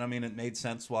it. And I mean, it made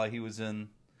sense why he was in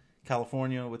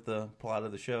California with the plot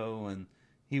of the show, and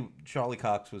Charlie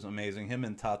Cox was amazing. Him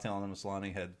and Tatiana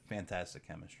Maslany had fantastic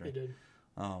chemistry. They did.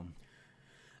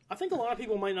 I think a lot of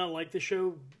people might not like the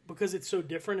show because it's so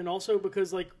different, and also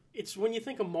because it's when you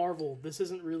think of Marvel, this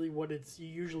isn't really what you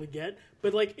usually get.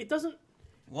 But it doesn't.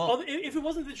 Well, if it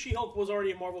wasn't that She-Hulk was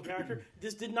already a Marvel character,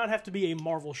 this did not have to be a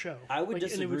Marvel show. I would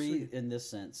disagree in this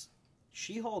sense.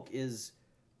 She-Hulk is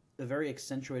a very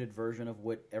accentuated version of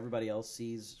what everybody else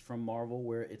sees from Marvel,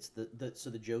 where it's the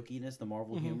jokiness, the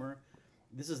Marvel humor.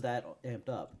 This is that amped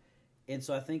up. And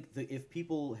so I think if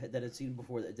people that had seen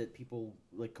before that people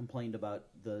complained about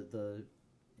the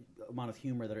amount of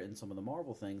humor that are in some of the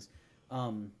Marvel things,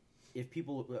 if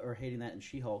people are hating that in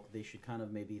She-Hulk, they should kind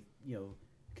of maybe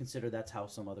consider that's how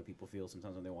some other people feel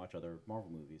sometimes when they watch other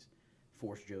Marvel movies,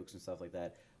 forced jokes and stuff like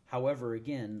that. However,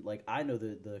 again, I know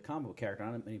the comic book character,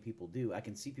 not many people do. I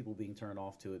can see people being turned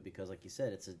off to it because, like you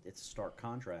said, it's a stark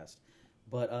contrast.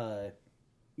 But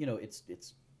it's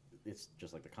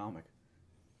just like the comic.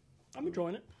 I'm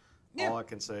enjoying it. All I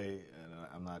can say,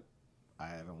 and I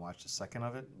haven't watched a second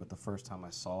of it, but the first time I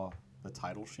saw the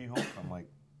title She-Hulk, I'm like,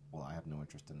 well, I have no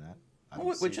interest in that.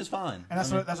 Which is fine. And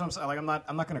that's what I'm saying. I'm not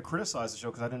going to criticize the show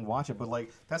because I didn't watch it, but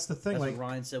that's the thing. That's what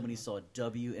Ryan said when he saw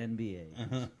WNBA.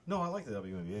 Mm-hmm. No, I like the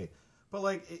WNBA,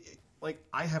 but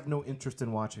I have no interest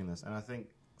in watching this. And I think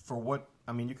for what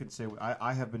you could say,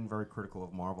 I have been very critical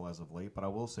of Marvel as of late, but I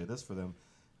will say this for them: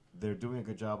 they're doing a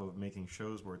good job of making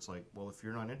shows where it's well, if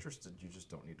you're not interested, you just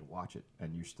don't need to watch it,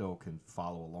 and you still can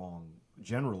follow along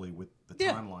generally with the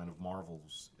timeline of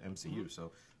Marvel's MCU. Mm-hmm.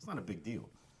 So it's not a big deal.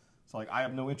 So I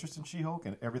have no interest in She-Hulk,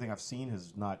 and everything I've seen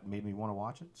has not made me want to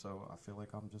watch it. So I feel like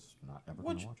I'm just not ever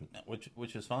going to watch it.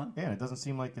 Which is fine. Yeah, and it doesn't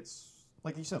seem like it's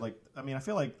like you said. I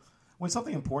feel like when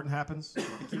something important happens,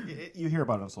 you hear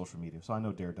about it on social media. So I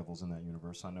know Daredevil's in that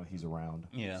universe. So I know he's around.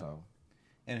 Yeah. So,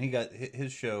 and he got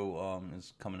his show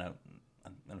is coming out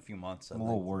in a few months. I'm a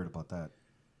little worried about that.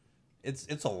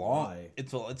 It's a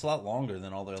lot longer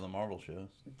than all the other Marvel shows.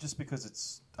 Just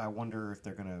because I wonder if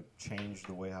they're going to change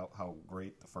the way how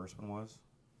great the first one was.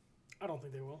 I don't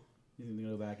think they will. You think they're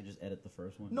going to go back and just edit the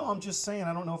first one? No, I'm just saying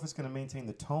I don't know if it's going to maintain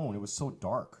the tone. It was so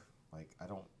dark.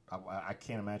 I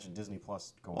can't imagine Disney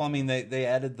Plus going. Well, I mean, they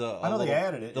added the. I know they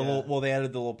added it. They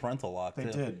added the little parental lock. They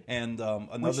did, and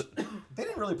another. They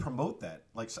didn't really promote that.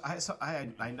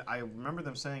 I remember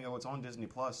them saying, "Oh, it's on Disney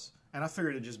Plus," and I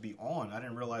figured it'd just be on. I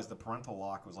didn't realize the parental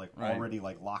lock was already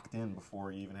locked in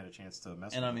before you even had a chance to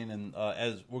mess. And with I mean, and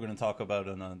as we're going to talk about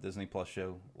in a Disney Plus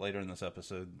show later in this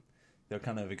episode, they're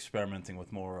kind of experimenting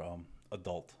with more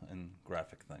adult and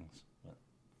graphic things. But,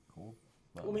 cool.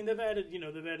 I mean, they've added.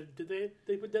 Did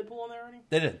they put Deadpool on there already?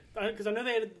 They did, because I know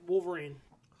they added Wolverine,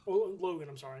 or Logan.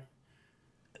 I'm sorry.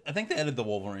 I think they added the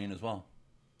Wolverine as well.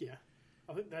 Yeah,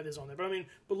 I think that is on there.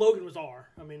 But Logan was R.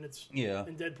 I mean, it's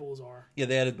and Deadpool is R. Yeah,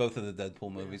 they added both of the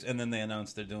Deadpool movies, and then they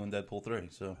announced they're doing Deadpool 3.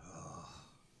 So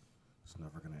it's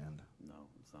never going to end. No,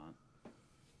 it's not.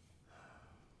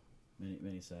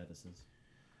 Many sadnesses.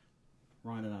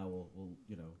 Ryan and I will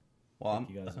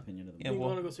take you guys' opinion of the movie. We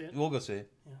want to go see it. We'll go see it.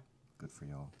 Yeah. Good for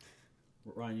y'all.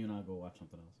 Ryan, you and I will go watch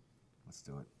something else. Let's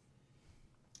do it.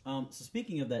 So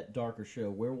speaking of that darker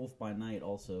show, Werewolf by Night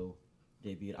also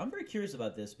debuted. I'm very curious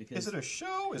about this because is it a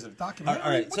show? Is it a documentary? All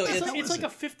right, so it's like a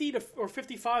 50 or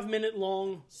 55 minute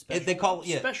long special. They call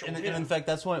it special. And in fact,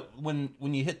 that's when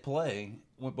you hit play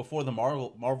before the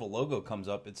Marvel logo comes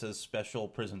up, it says special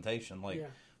presentation,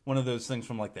 one of those things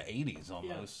from the 80s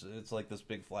almost. Yeah. It's like this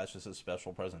big flash that says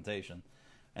special presentation.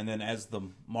 And then as the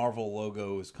Marvel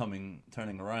logo is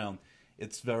turning around,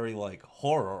 it's very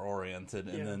horror oriented.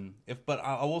 And then but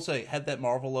I will say, had that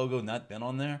Marvel logo not been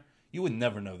on there, you would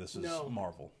never know this is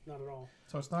Marvel. Not at all.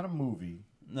 So it's not a movie.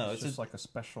 No, it's just like a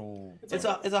special. It's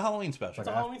a Halloween special. It's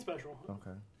a Halloween special.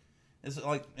 Okay. It's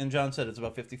and John said it's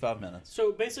about 55 minutes.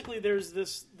 So basically, there's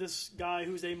this guy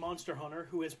who's a monster hunter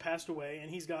who has passed away, and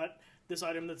he's got this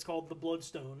item that's called the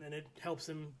Bloodstone, and it helps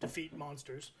him defeat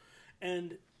monsters.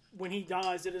 And when he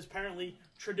dies, it is apparently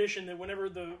tradition that whenever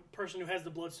the person who has the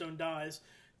Bloodstone dies,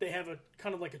 they have a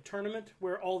kind of like a tournament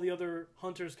where all the other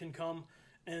hunters can come,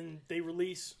 and they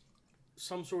release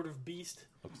some sort of beast.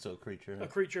 So a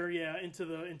creature, yeah,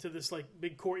 into this like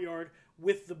big courtyard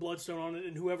with the bloodstone on it,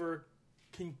 and whoever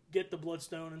can get the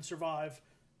bloodstone and survive,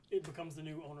 it becomes the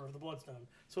new owner of the bloodstone.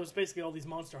 So it's basically all these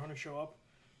monster hunters show up,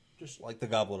 just like the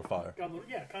Goblet of Fire.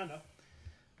 Yeah, kind of.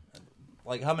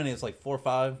 Like how many? It's like 4 or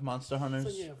 5 monster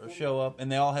hunters show up,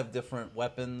 and they all have different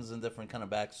weapons and different kind of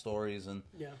backstories, and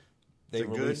they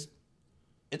release.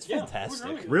 It's fantastic.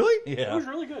 It was really good. Yeah, it was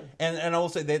really good. And I will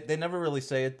say they never really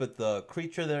say it, but the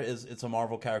creature there it's a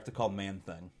Marvel character called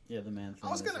Man-Thing. Yeah, the Man-Thing. I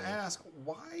was going to ask,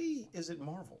 why is it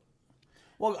Marvel?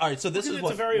 Well, all right. So this because is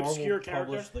it's a very Marvel obscure character.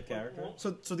 Published the character.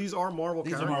 So these are Marvel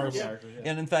These characters. are Marvel characters. Yeah.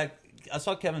 And in fact, I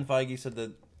saw Kevin Feige said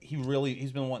that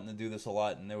he's been wanting to do this a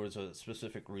lot, and there was a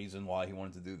specific reason why he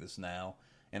wanted to do this now.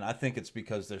 And I think it's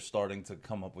because they're starting to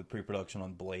come up with pre-production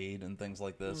on Blade and things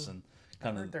like this, and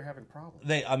kind of they're having problems.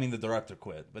 The director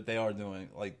quit, but they are doing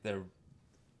like they're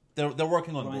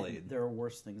working on Blade. There are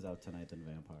worse things out tonight than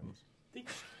vampires.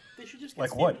 They should just get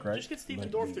like Steven, what, Greg? Just get Stephen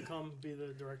Dorff to come be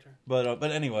the director. But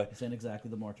anyway, This ain't exactly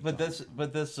the March. but this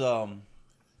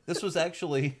was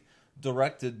actually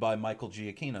directed by Michael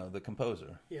Giacchino, the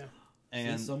composer. Yeah.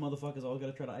 And some motherfuckers always got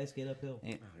to try to ice skate uphill.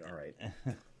 All right.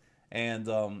 And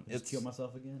Just it's kill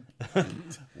myself again.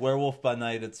 Werewolf by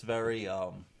Night. It's very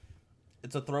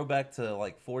it's a throwback to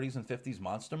like 40s and 50s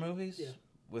monster movies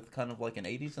with kind of like an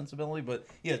 80s sensibility. But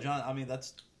yeah, John, I mean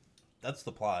that's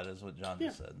the plot, is what John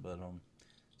just said. But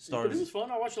But it was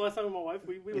fun. I watched it last time with my wife.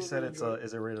 We said really it's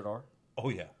is it rated R? Oh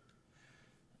yeah.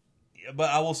 But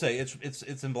I will say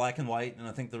it's in black and white, and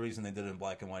I think the reason they did it in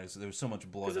black and white is there was so much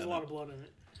blood. Because there's a lot of blood in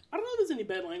it. I don't know if there's any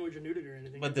bad language or nudity or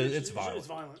anything. But it's violent. It's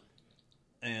violent.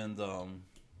 And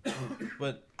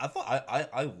but I thought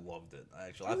I loved it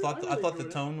actually. I thought the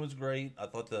tone was great. I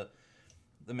thought the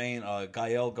main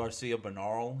Gael Garcia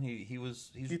Bernal Do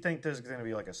you think there's going to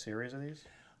be like a series of these?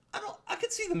 I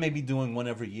could see them maybe doing one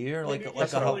every year, like a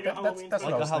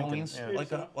Halloween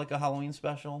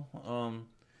special.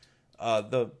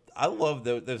 I love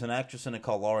there's an actress in it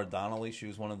called Laura Donnelly. She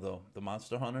was one of the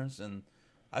monster hunters, and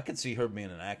I could see her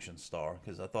being an action star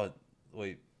because I thought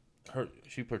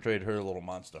she portrayed her little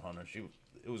monster hunter.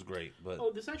 It was great.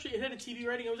 But this actually it had a TV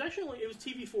rating. It was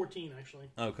TV 14 actually.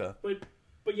 Okay.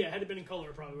 But yeah, had it been in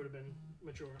color, it probably would have been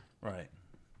mature. Right.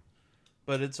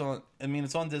 But it's on. I mean,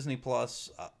 it's on Disney Plus.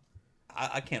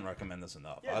 I can't recommend this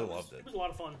enough. I loved it. It was a lot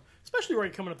of fun, especially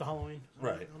right coming up to Halloween.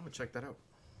 Right. I'm gonna check that out.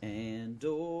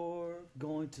 Andor,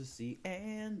 going to see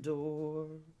Andor.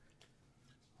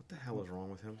 What the hell is wrong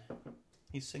with him?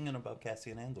 He's singing about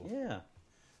Cassian Andor. Yeah.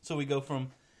 So we go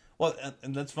from, well,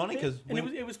 and that's funny because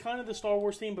it was kind of the Star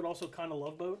Wars theme, but also kind of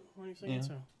Love Boat when you sing it.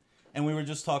 So. And we were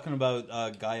just talking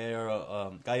about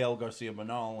Gael Garcia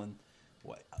Bernal, and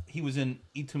he was in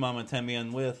Y Tu Mama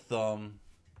Tambien with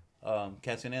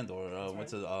Cassian Andor.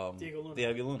 What's it?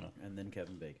 Diego Luna. And then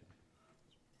Kevin Bacon.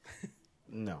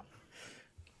 No.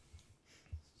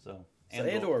 So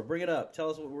Andor, bring it up. Tell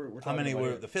us what we're talking about. How many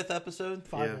were the 5th episode?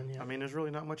 5. Yeah. I mean, there's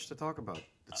really not much to talk about.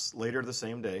 It's later the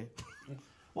same day.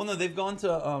 Well, no, they've gone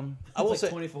to. I will say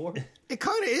 24. It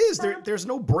kind of is. There's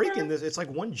no break in this. It's like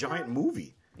one giant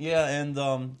movie. Yeah,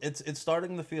 and it's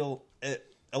starting to feel.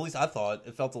 At least I thought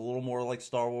it felt a little more like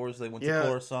Star Wars. They went to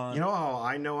Coruscant. You know how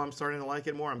I know I'm starting to like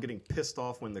it more? I'm getting pissed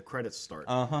off when the credits start.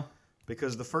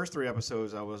 Because the first 3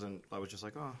 episodes, I was just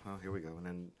like, oh, here we go. And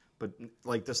then, but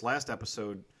like this last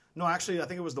episode, no, actually, I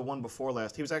think it was the one before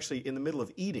last. He was actually in the middle of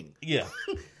eating. Yeah.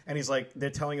 And he's like, they're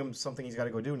telling him something he's got to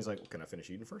go do, and he's like, well, can I finish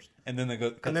eating first? And then they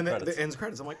go. And then it ends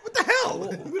credits. I'm like, what the hell?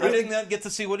 I didn't get to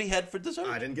see what he had for dessert.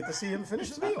 I didn't get to see him finish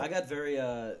his meal. I got very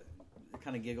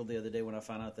kind of giggled the other day when I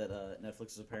found out that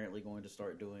Netflix is apparently going to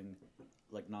start doing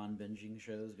like non-binging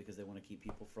shows because they want to keep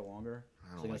people for longer.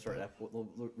 So they're going to start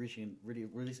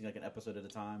releasing like an episode at a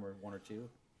time or 1 or 2.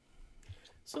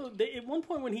 So at one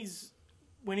point when he's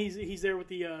there with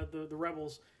the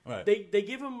rebels, right. they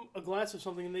give him a glass of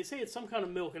something and they say it's some kind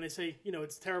of milk and they say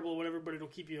it's terrible or whatever, but it'll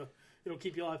keep you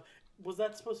alive. Was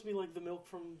that supposed to be like the milk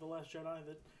from The Last Jedi?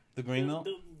 The green milk?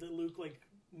 The Luke like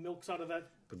milks out of that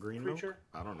the green creature?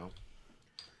 Milk? I don't know.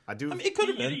 I mean, it could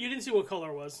have been. You didn't see what color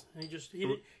it was.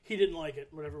 He didn't like it,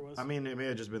 whatever it was. I mean, it may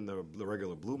have just been the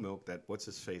regular blue milk that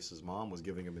what's-his-face's mom was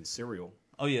giving him in cereal.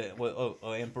 Oh, yeah.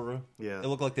 Emperor? Yeah. It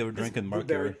looked like they were drinking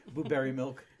mercury. Blueberry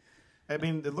milk. I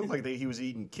mean, it looked like he was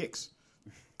eating Kix.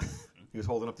 He was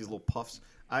holding up these little puffs.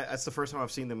 That's the first time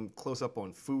I've seen them close up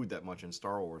on food that much in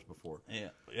Star Wars before. Yeah.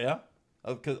 Yeah?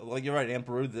 Like you're right,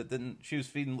 Emperor. She was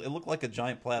feeding. It looked like a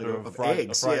giant platter of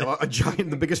eggs.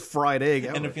 The biggest fried egg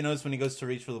ever. And if you notice, when he goes to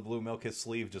reach for the blue milk, his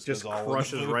sleeve just goes all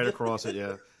crushes right across it.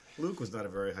 Yeah, Luke was not a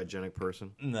very hygienic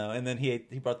person. No, and then he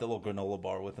brought the little granola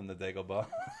bar with him the Dagobah.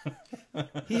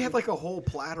 He had like a whole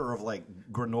platter of like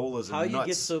granolas and How nuts. you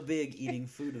get so big eating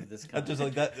food of this kind? Just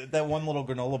like that one little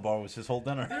granola bar was his whole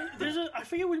dinner. I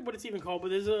forget what it's even called,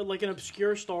 but there's an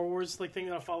obscure Star Wars thing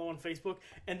that I follow on Facebook,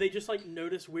 and they just like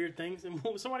notice weird things. And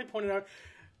somebody pointed out,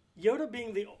 Yoda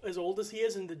being as old as he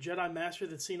is and the Jedi Master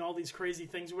that's seen all these crazy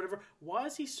things or whatever, why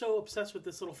is he so obsessed with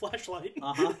this little flashlight?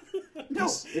 No,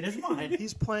 in his mind.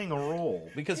 He's playing a role.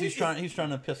 Because he's trying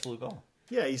to piss Luke off.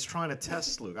 Yeah, he's trying to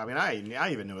test Luke. I mean,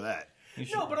 I even know that.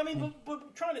 No, but I mean,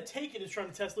 but trying to take it is trying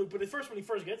to test Luke. But at first, when he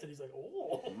first gets it, he's like,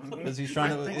 oh. Because he's trying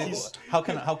to.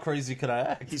 How crazy could I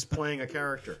act? He's playing a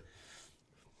character.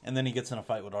 And then he gets in a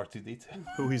fight with R2-D2.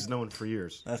 Who he's known for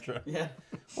years. That's right. Yeah.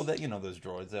 Well, those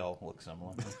droids, they all look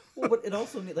similar. Well, but it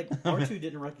also like R2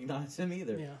 didn't recognize him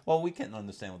either. Yeah. Well, we can't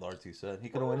understand what R2 said. He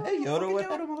could have went, "Hey, Yoda, what?"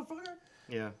 motherfucker.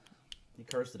 Yeah. He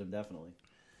cursed at him definitely.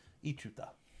 Ichuta.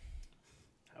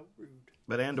 How rude.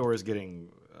 But Andor is getting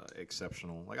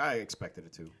exceptional. Like I expected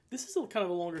it to. This is kind of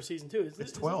a longer season too.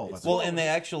 It's 12. It's Well, 12. and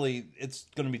it's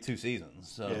going to be 2 seasons.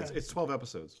 So. Yeah, it's 12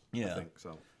 episodes. Yeah. I think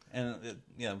so. And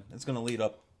it's going to lead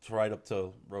up right up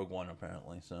to Rogue One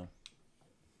apparently. So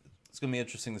it's going to be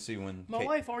interesting to see when. My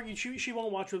wife argued she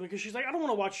won't watch with me because she's like, I don't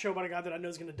want to watch a show about a guy that I know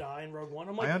is going to die in Rogue One.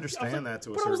 I'm like, I understand that to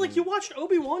a certain. But I was like, you watched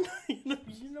Obi-Wan. you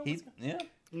know Yeah.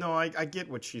 No, I get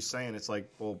what she's saying. It's like,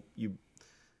 well,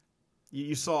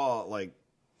 you saw like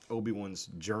Obi-Wan's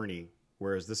journey,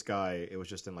 whereas this guy, it was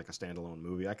just in like a standalone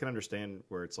movie. I can understand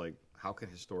where it's like, how can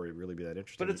his story really be that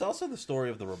interesting? But it's also the story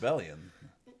of the rebellion.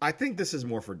 I think this is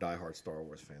more for diehard Star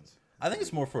Wars fans. I think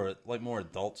it's more for more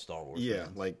adult Star Wars. Yeah,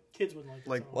 fans. like kids would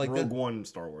like Rogue One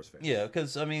Star Wars fans. Yeah,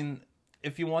 because I mean,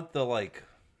 if you want the like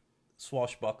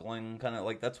swashbuckling kind of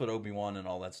like that's what Obi-Wan and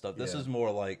all that stuff. This is more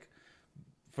like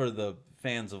for the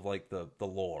fans of like the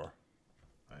lore.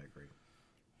 I agree.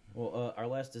 Well, our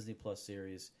last Disney Plus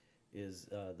series is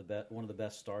one of the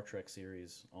best Star Trek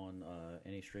series on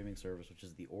any streaming service, which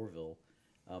is the Orville.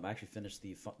 I actually finished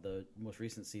the most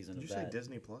recent season Did of you that. say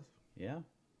Disney Plus? Yeah,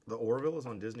 The Orville is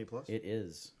on Disney Plus. it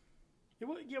is.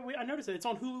 Yeah, I noticed that it's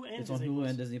on Hulu and It's Disney on Hulu Plus.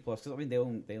 and Disney Plus because I mean they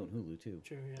own Hulu too.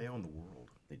 True, yeah. They own the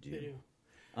world. They do. They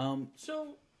do.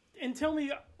 So And tell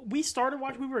me, we started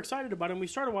watching. We were excited about it. And we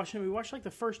started watching. We watched like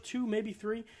the first 2, maybe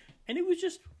 3, and it was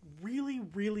just really,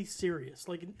 really serious.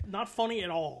 Like not funny at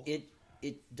all.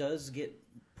 It does get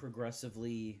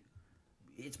progressively.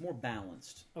 It's more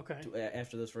balanced. Okay.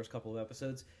 After those first couple of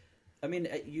episodes, I mean,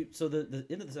 so the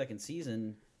end of the second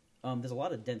season, there's a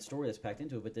lot of dense story that's packed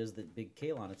into it. But there's the big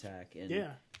Kalon attack, and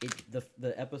yeah,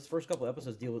 the first couple of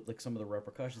episodes deal with like some of the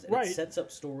repercussions, and right. It sets up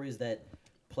stories that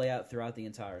play out throughout the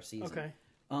entire season. Okay.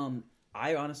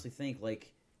 I honestly think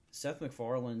like Seth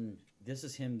MacFarlane, this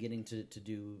is him getting to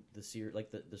do the like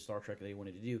the Star Trek that he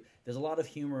wanted to do. There's a lot of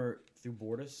humor through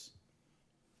Bortus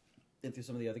and through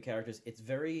some of the other characters. It's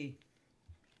very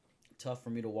tough for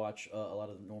me to watch a lot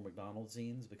of the Norm Macdonald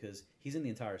scenes because he's in the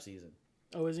entire season.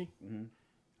 Oh, is he? Mm-hmm.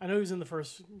 I know he was in the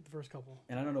first couple.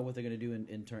 And I don't know what they're going to do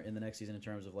in the next season in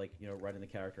terms of like writing the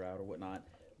character out or whatnot.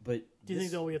 But do you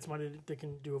think they'll get somebody that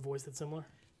can do a voice that's similar?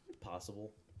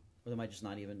 Possible. Or they might just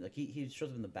not even like he shows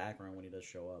up in the background when he does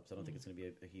show up. So I don't think it's going to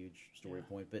be a huge story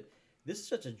point. But this is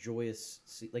such a joyous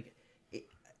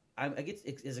I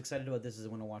get as excited about this as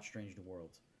when I watch Strange New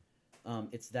Worlds.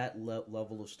 It's that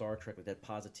level of Star Trek with that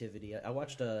positivity. I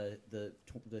watched the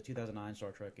 2009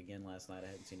 Star Trek again last night. I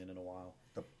hadn't seen it in a while.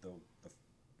 The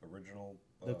original.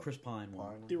 The Chris Pine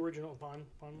one. The original Pine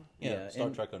one. Yeah,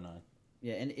 Star Trek 09.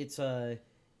 Yeah, and it's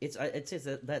I'd say it's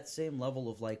that same level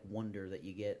of like wonder that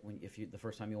you get if you the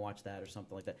first time you watch that or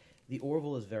something like that. The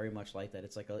Orville is very much like that.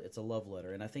 It's like it's a love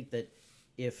letter, and I think that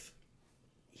if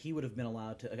he would have been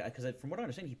allowed to, because from what I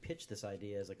understand, he pitched this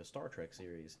idea as like a Star Trek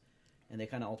series, and they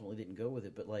kind of ultimately didn't go with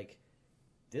it. But like,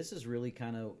 this is really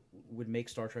kind of would make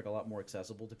Star Trek a lot more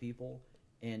accessible to people,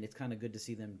 and it's kind of good to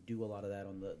see them do a lot of that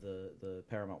on the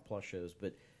Paramount Plus shows.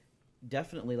 But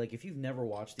definitely, like if you've never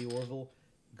watched the Orville,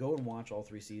 go and watch all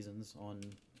 3 seasons on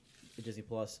Disney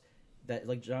Plus. That,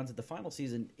 like John said, the final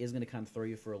season is going to kind of throw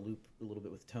you for a loop a little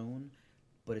bit with tone,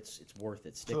 but it's worth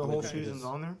it. Stick So the with whole it season's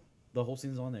on there? The whole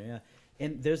season's on there, yeah.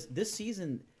 And there's this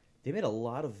season, they made a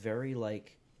lot of very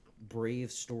like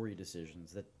brave story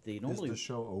decisions that they normally. Is the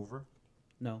show over?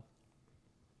 No.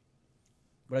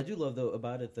 What I do love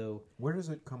about it though. Where does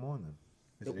it come on then?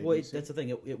 That's the thing.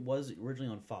 It was originally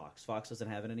on Fox. Fox doesn't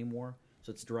have it anymore,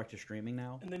 so it's direct to streaming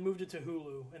now. And they moved it to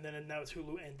Hulu, and now it's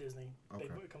Hulu and Disney. Okay.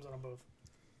 It comes out on both.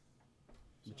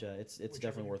 Which it's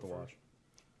definitely worth a watch.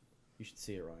 You should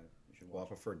see it, Ryan. You should Well, I watch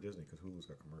prefer Disney because Hulu's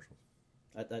got commercials.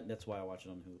 it. That's why I watch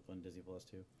it on Disney Plus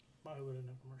too. My Hulu didn't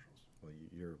have commercials. Well,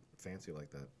 you're fancy like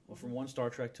that. Well, from one Star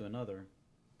Trek to another,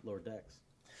 Lower Decks.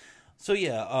 So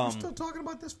yeah, we're still talking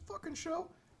about this fucking show.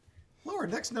 Lower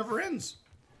Decks never ends.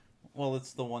 Well,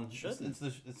 it's the one. It's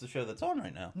the show that's on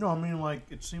right now. No, I mean, like,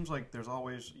 it seems like there's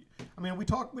always. I mean, we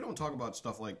don't talk about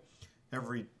stuff like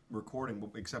every recording,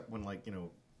 except when, like, you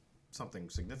know, something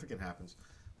significant happens.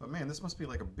 But man, this must be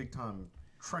like a big time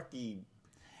Trekkie.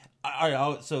 All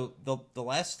right, so the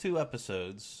last 2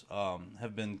 episodes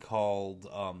have been called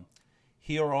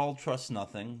 "Hear All, Trust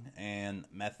Nothing" and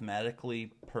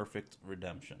 "Mathematically Perfect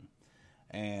Redemption,"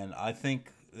 and I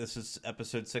think this is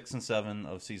episode 6 and 7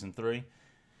 of season 3.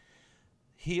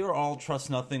 Hear All, Trust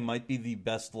Nothing might be the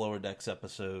best Lower Decks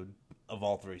episode of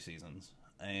all 3 seasons,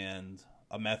 and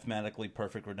a Mathematically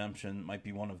Perfect Redemption might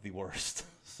be one of the worst.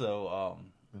 So,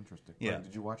 interesting. Yeah.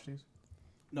 Did you watch these?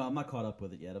 No, I'm not caught up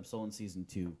with it yet. I'm still in season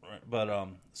 2. Right, but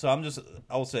so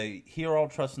I will say, Hear All,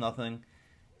 Trust Nothing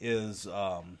is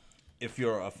if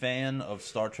you're a fan of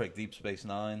Star Trek Deep Space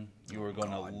Nine, you are going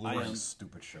to lose.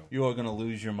 Stupid show. You are going to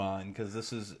lose your mind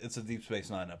because it's a Deep Space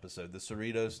Nine episode. The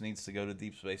Cerritos needs to go to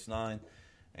Deep Space Nine.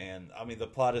 And, I mean, the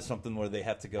plot is something where they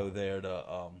have to go there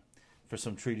to for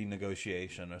some treaty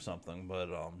negotiation or something. But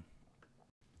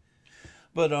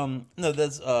no,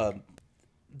 that's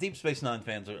Deep Space Nine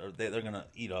fans they're going to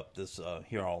eat up this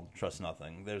Hear All, Trust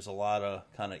Nothing. There's a lot of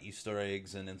kind of Easter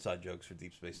eggs and inside jokes for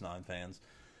Deep Space Nine fans.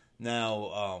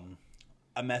 Now,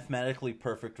 a Mathematically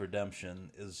Perfect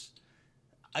Redemption is,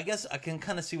 I guess I can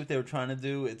kind of see what they were trying to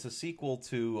do. It's a sequel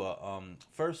to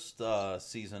first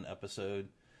season episode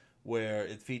where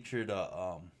it featured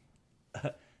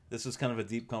this is kind of a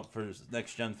deep comp for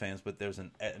next gen fans, but there's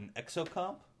an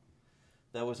exocomp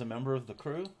that was a member of the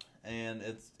crew, and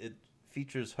it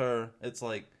features her. It's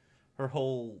like her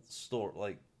whole story.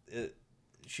 Like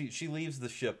she leaves the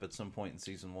ship at some point in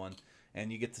season 1,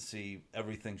 and you get to see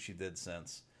everything she did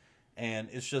since. And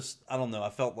it's just, I don't know.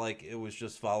 I felt like it was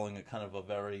just following a kind of a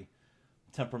very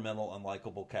temperamental,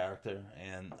 unlikable character,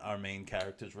 and our main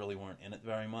characters really weren't in it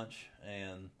very much.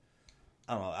 And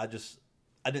I don't know.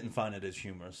 I didn't find it as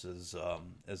humorous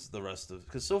as the rest of,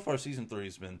 because so far season 3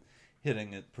 has been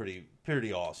hitting it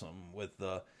pretty awesome with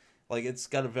like it's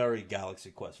got a very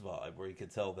Galaxy Quest vibe where you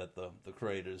could tell that the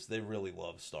creators, they really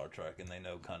love Star Trek and they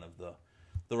know kind of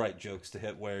the right jokes to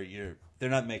hit where they're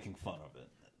not making fun of it.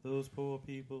 Those poor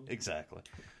people. Exactly.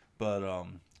 But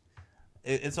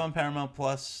it's on Paramount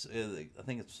Plus. I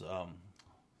think it's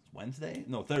Wednesday?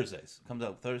 No, Thursdays. It comes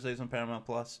out Thursdays on Paramount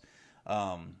Plus.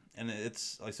 And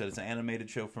it's, like I said, it's an animated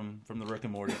show from the Rick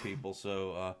and Morty people.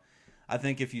 So I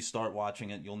think if you start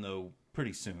watching it, you'll know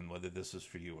pretty soon whether this is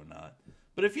for you or not.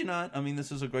 But if you're not, I mean,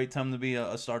 this is a great time to be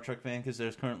a Star Trek fan because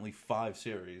there's currently 5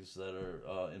 series that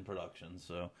are in production.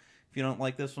 So if you don't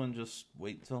like this one, just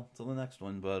wait till the next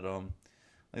one. But like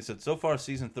I said, so far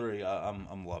season 3,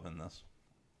 I'm loving this.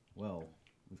 Well,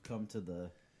 we've come to the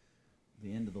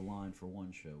end of the line for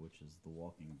one show, which is The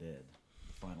Walking Dead.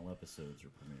 The final episodes are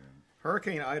premiering.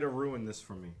 Hurricane Ida ruined this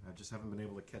for me. I just haven't been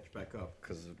able to catch back up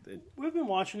because we've been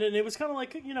watching it, and it was kind of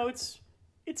like, you know, it's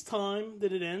time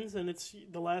that it ends, and it's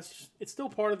still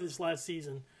part of this last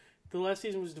season. The last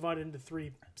season was divided into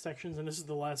 3 sections, and this is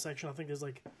the last section. I think there's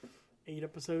like 8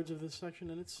 episodes of this section,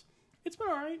 and it's been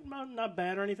all right, not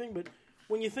bad or anything. But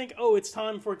when you think, oh, it's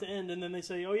time for it to end, and then they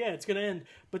say, oh yeah, it's going to end,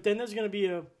 but then there's going to be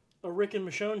a Rick and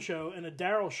Michonne show, and a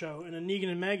Daryl show, and a Negan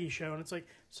and Maggie show, and it's like,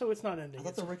 so it's not ending. I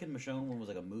thought the Rick and Michonne one was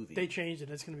like a movie. They changed it.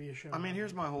 It's going to be a show. I mean,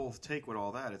 here's my whole take with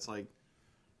all that. It's like,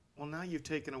 well, now you've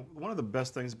taken one of the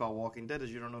best things about Walking Dead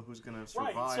is you don't know who's going to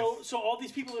survive. Right. So all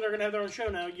these people that are going to have their own show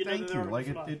now, you know that they're like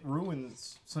survive. it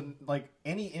ruins. So like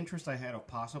any interest I had of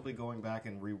possibly going back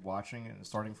and rewatching and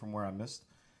starting from where I missed,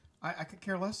 I could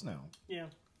care less now. Yeah.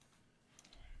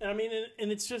 And I mean,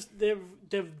 and it's just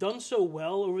they've done so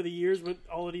well over the years with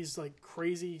all of these like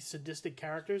crazy sadistic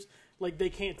characters. Like they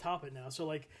can't top it now. So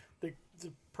like the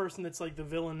person that's like the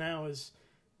villain now is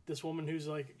this woman who's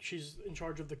like, she's in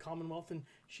charge of the Commonwealth, and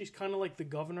she's kind of like the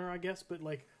governor, I guess, but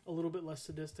like a little bit less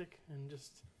sadistic and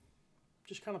just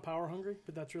kind of power hungry.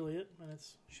 But that's really it. And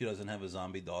she doesn't have a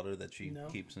zombie daughter that she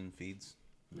keeps and feeds.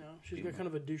 No, she's got kind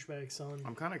of a douchebag son.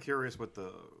 I'm kind of curious what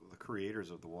the creators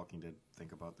of The Walking Dead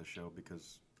think about the show,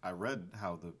 because I read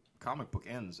how the comic book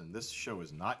ends, and this show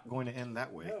is not going to end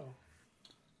that way. No.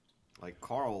 Like,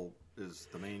 Carl is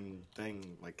the main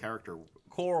thing, like, character.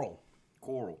 Coral.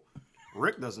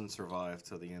 Rick doesn't survive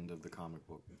to the end of the comic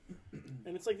book.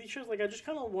 And it's like these shows, like, I just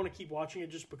kind of want to keep watching it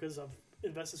just because I've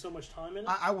invested so much time in it.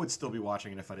 I would still be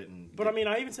watching it if I didn't. But I mean,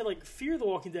 I even said, like, Fear the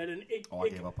Walking Dead, and I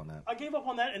gave up on that. I gave up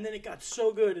on that, and then it got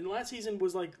so good. And last season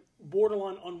was, like,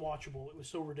 borderline unwatchable. It was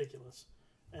so ridiculous.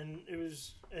 And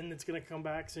it's going to come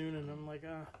back soon, and I'm like,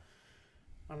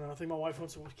 I don't know. I think my wife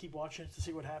wants to keep watching it to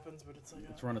see what happens, but it's like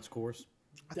It's run its course.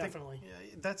 Definitely.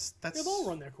 Yeah, that's They'll all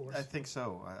run their course. I think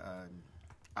so.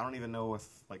 I don't even know if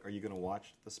are you going to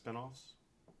watch the spinoffs?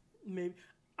 Maybe.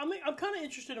 I'm kind of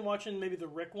interested in watching maybe the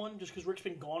Rick one, just because Rick's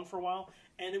been gone for a while,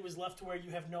 and it was left to where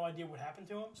you have no idea what happened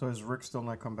to him. So has Rick still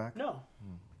not come back? No.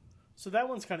 So that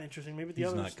one's kind of interesting. Maybe the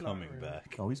He's other's not coming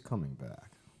back. Oh, he's coming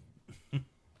back.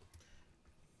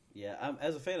 Yeah,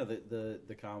 as a fan of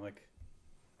the comic,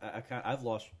 I've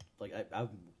lost I'm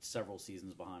several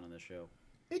seasons behind on this show.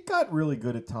 It got really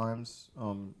good at times,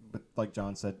 but like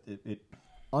John said, it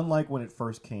unlike when it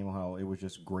first came, how it was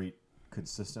just great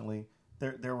consistently.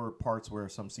 There were parts where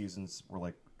some seasons were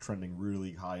like trending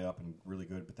really high up and really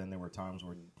good, but then there were times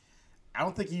where I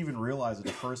don't think you even realized it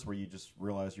at first, where you just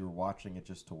realized you were watching it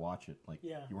just to watch it. Like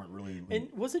you weren't really. And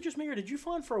was it just me, or did you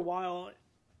find for a while?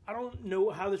 I don't know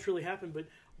how this really happened, but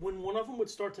when one of them would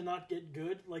start to not get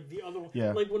good, like the other one,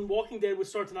 like when Walking Dead would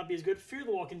start to not be as good, Fear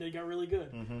the Walking Dead got really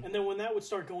good, and then when that would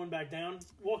start going back down,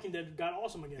 Walking Dead got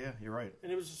awesome again. Yeah, you're right.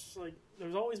 And it was just like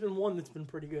there's always been one that's been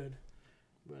pretty good,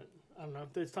 but I don't know.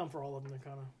 It's time for all of them to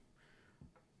kind of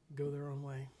go their own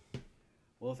way.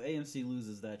 Well, if AMC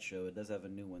loses that show, it does have a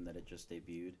new one that it just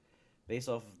debuted, based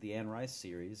off of the Anne Rice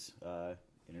series,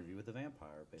 Interview with the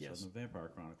Vampire, based on the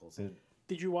Vampire Chronicles.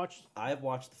 Did you watch? I've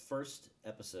watched the first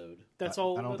episode. That's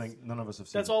all. I don't think none of us have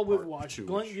seen. That's all we've watched.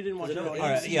 Glenn, you didn't watch it.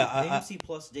 AMC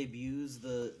Plus debuts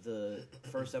the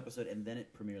first episode, and then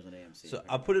it premieres on AMC. So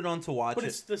I put it on to watch but it.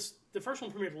 It's this. The first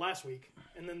one premiered last week,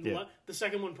 and then the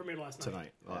second one premiered last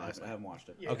night. Tonight. I haven't watched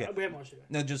it. Yeah, Okay. we haven't watched it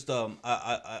yet. No, just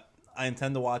I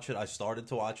intend to watch it. I started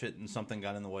to watch it, and something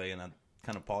got in the way, and I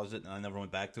kind of paused it, and I never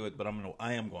went back to it. But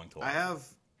I am going to watch it. I have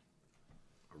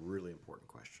a really important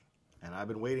question, and I've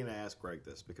been waiting to ask Greg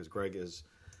this because Greg is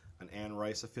an Anne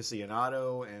Rice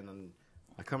aficionado, and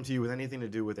I come to you with anything to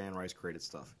do with Anne Rice created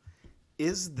stuff.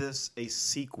 Is this a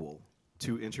sequel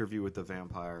to Interview with the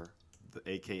Vampire,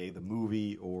 aka the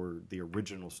movie or the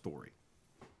original story?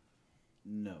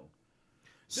 No.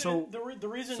 So the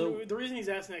reason he's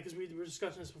asking that, because we were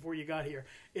discussing this before you got here,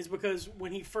 is because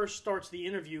when he first starts the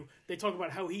interview, they talk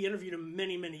about how he interviewed him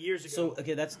many years ago. So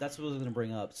okay, that's what I was going to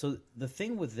bring up. So the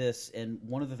thing with this, and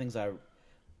one of the things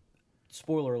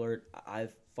spoiler alert, I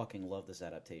fucking love this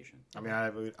adaptation. I mean,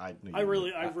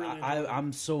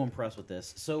 I'm so impressed with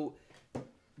this. So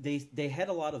they had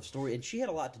a lot of story, and she had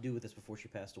a lot to do with this before she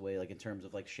passed away, like in terms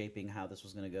of like shaping how this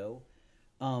was going to go.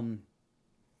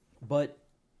 But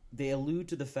they allude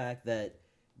to the fact that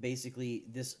basically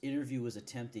this interview was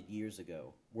attempted years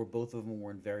ago, where both of them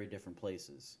were in very different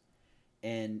places,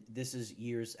 and this is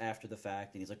years after the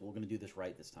fact. And he's like, well, "We're going to do this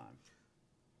right this time."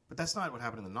 But that's not what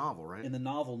happened in the novel, right? In the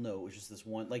novel, no, it was just this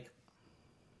one. Like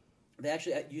they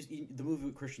actually the movie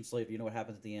with Christian Slater. You know what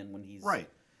happens at the end when he's right.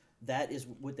 That is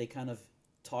what they kind of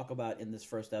talk about in this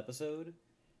first episode.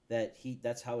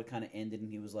 That's how it kind of ended, and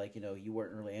he was like, you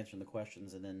weren't really answering the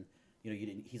questions, and then. You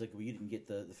didn't. He's like, well, you didn't get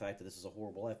the fact that this is a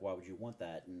horrible life. Why would you want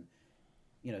that? And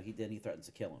he threatens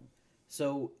to kill him.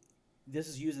 So this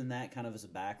is using that kind of as a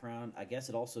background. I guess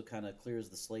it also kind of clears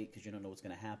the slate because you don't know what's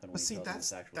going to happen. When he tells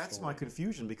this actual that's story. My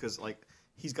confusion, because like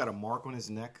he's got a mark on his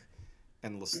neck,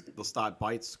 and Lestat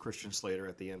bites Christian Slater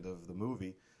at the end of the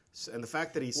movie, and the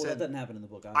fact that he said that doesn't happen in the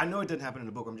book. I know it didn't happen in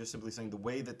the book. I'm just simply saying the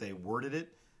way that they worded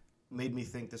it made me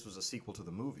think this was a sequel to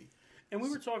the movie. And we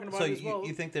were talking about so it as well.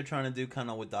 You think they're trying to do kind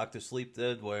of what Dr. Sleep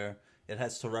did, where it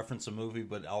has to reference a movie,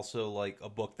 but also like a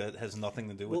book that has nothing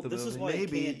to do with the movie? This is why it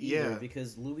can't either,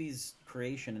 because Louis'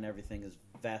 creation and everything is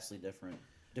vastly different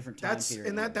time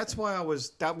period. That's why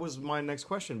that was my next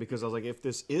question, because I was like, if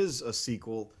this is a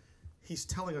sequel, he's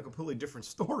telling a completely different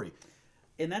story.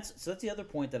 And that's the other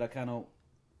point that I kind of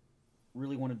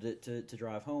really wanted to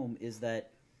drive home, is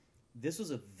that this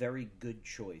was a very good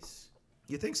choice.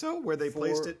 You think so? Where they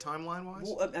placed it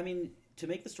timeline-wise? Well, I mean, to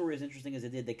make the story as interesting as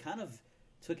it did, they kind of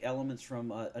took elements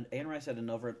from... Anne Rice had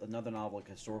another novel, like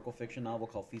a historical fiction novel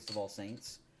called Feast of All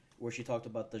Saints, where she talked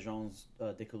about the gens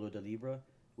de couleur de libre,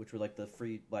 which were like the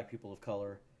free black people of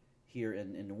color here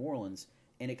in New Orleans.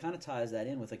 And it kind of ties that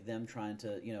in with like them trying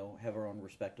to, have our own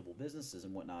respectable businesses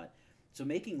and whatnot. So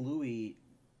making Louis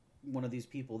one of these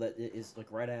people that is like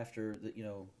right after the,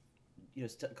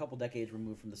 a couple decades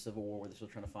removed from the Civil War, where they're still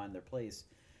trying to find their place,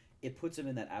 it puts him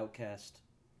in that outcast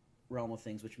realm of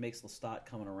things, which makes Lestat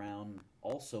coming around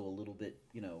also a little bit,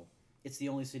 it's the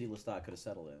only city Lestat could have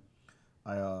settled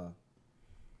in.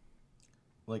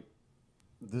 Like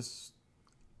this,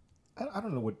 I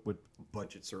don't know what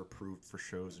budgets are approved for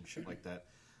shows and shit like that,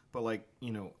 but like,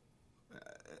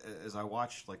 as I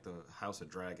watched like the House of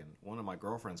Dragon, one of my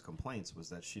girlfriend's complaints was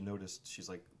that she noticed, she's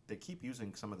like, they keep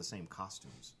using some of the same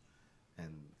costumes.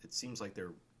 and it seems like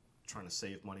they're trying to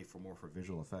save money for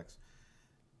visual effects,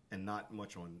 and not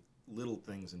much on little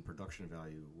things in production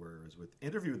value. Whereas with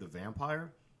Interview with the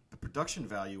Vampire, the production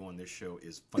value on this show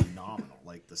is phenomenal.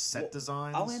 Like the set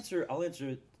designs. I'll answer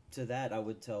to that. I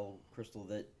would tell Crystal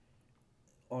that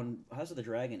on House of the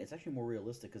Dragon, it's actually more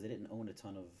realistic because they didn't own a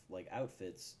ton of like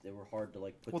outfits. They were hard to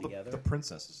like put together. The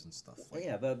princesses and stuff. Well,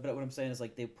 yeah, but what I'm saying is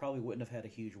like they probably wouldn't have had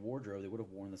a huge wardrobe. They would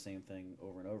have worn the same thing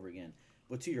over and over again.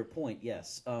 But to your point,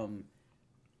 yes,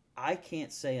 I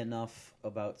can't say enough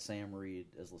about Sam Reed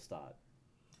as Lestat.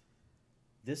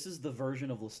 This is the version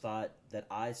of Lestat that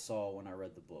I saw when I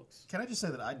read the books. Can I just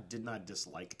say that I did not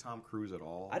dislike Tom Cruise at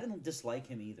all? I didn't dislike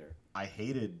him either. I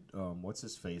hated what's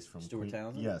his face from Stuart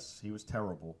Townsend? Yes, he was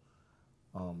terrible.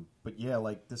 But yeah,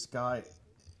 like this guy,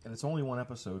 and it's only one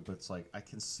episode, but it's like I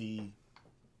can see.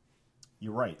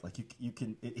 You're right. Like you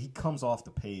can. He comes off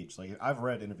the page. Like I've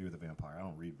read Interview with the Vampire. I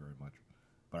don't read very much,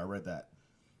 but I read that,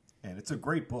 and it's a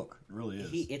great book. It really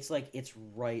is. It's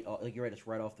right. Like you're right. It's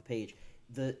right off the page.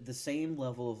 The same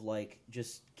level of like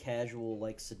just casual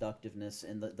like seductiveness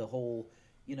and the whole,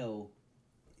 you know,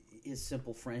 his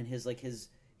simple friend, his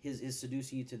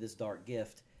seducing you to this dark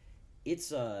gift.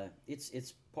 It's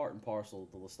part and parcel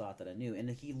of the Lestat that I knew, and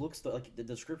he looks like the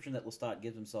description that Lestat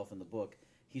gives himself in the book.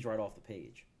 He's right off the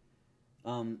page.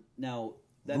 Now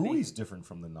Louis different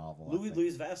from the novel. Louis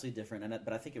is vastly different,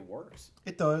 but I think it works.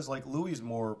 It does. Like Louis is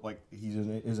more like he's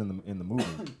in the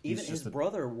movie. Even his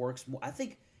brother works more. I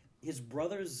think his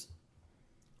brother's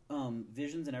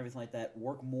visions and everything like that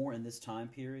work more in this time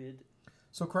period.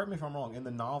 So correct me if I'm wrong. In the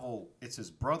novel, it's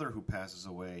his brother who passes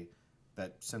away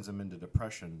that sends him into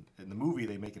depression. In the movie,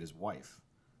 they make it his wife.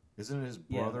 Isn't it his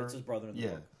brother? Yeah, it's his brother in the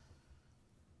book.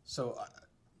 So,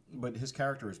 but his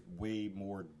character is way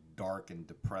more dark and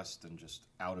depressed and just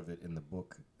out of it in the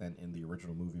book than in the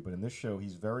original movie. But in this show,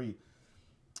 he's very,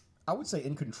 I would say,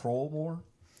 in control more.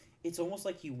 It's almost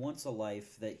like he wants a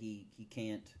life that he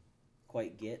can't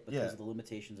quite get because of the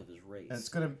limitations of his race. And it's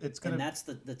gonna, and that's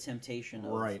the temptation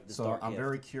of right. This so dark I'm gift.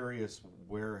 very curious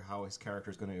how his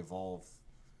character is going to evolve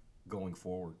going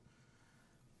forward.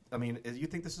 I mean, you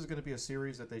think this is going to be a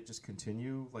series that they just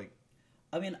continue? Like,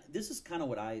 I mean, this is kind of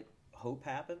what I hope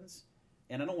happens,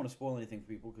 and I don't want to spoil anything for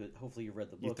people because hopefully you've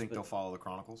read the books. You think they'll follow the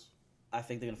Chronicles? I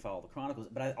think they're going to follow the Chronicles,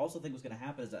 but I also think what's going to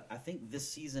happen is that I think this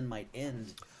season might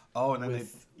end. Oh, and then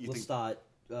with Lestat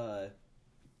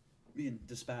being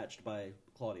dispatched by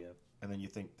Claudia. And then you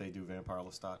think they do Vampire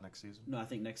Lestat next season? No, I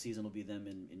think next season will be them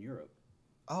in Europe.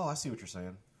 Oh, I see what you're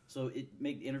saying. So it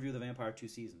make Interview with the Vampire 2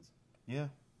 seasons. Yeah,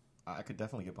 I could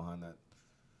definitely get behind that.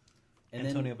 And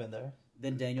Antonio Banderas.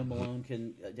 Then Daniel Malone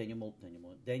can Daniel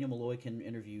Malloy can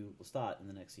interview Lestat in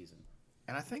the next season.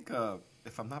 And I think,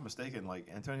 if I'm not mistaken, like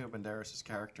Antonio Banderas'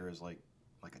 character is like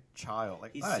a child,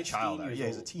 like he's not a child. years Yeah,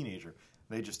 old. he's a teenager.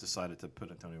 They just decided to put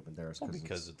Antonio Banderas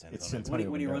because it's Antonio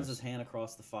when he Banderas. runs his hand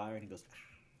across the fire and he goes.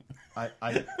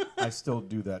 I still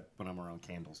do that when I'm around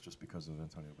candles just because of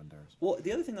Antonio Banderas. Well,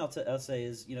 the other thing I'll say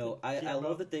is, you know, I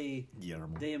love that they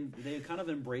kind of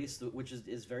embrace, which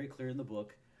is very clear in the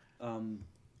book,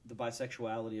 the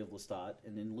bisexuality of Lestat,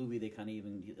 and in Louis they kind of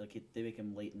even they make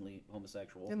him latently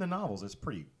homosexual. In the novels, it's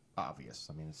pretty obvious.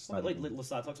 I mean, it's not like even...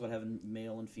 Lestat talks about having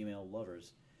male and female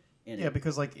lovers.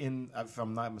 Because like if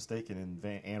I'm not mistaken,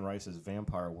 in Anne Rice's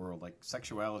vampire world, like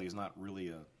sexuality is not really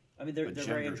a. I mean, they're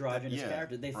very androgynous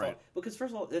characters. They right. Because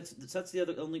first of all, that's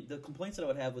the complaints that I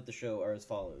would have with the show are as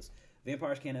follows: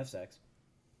 vampires can't have sex.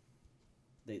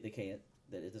 They can't.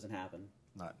 That it doesn't happen.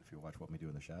 Not if you watch What We Do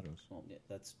in the Shadows. Well, yeah,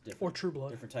 that's different. Or True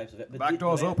Blood. Different types of it. Back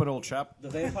door's open, old chap. The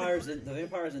vampires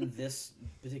in this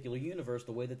particular universe,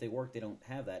 the way that they work, they don't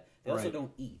have that. They also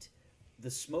don't eat. The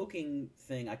smoking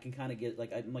thing, I can kind of get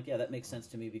I'm like, yeah, that makes sense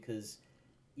to me because,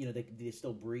 you know, they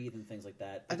still breathe and things like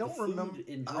that. I don't remember.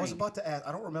 I was about to ask.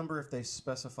 I don't remember if they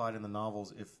specified in the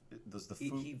novels if does the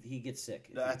food. He gets sick.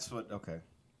 That's what. Okay,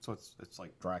 so it's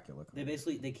like Dracula.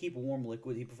 They keep warm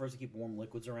liquid. He prefers to keep warm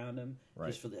liquids around him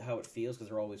just for how it feels because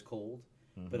they're always cold.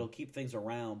 Mm-hmm. But he'll keep things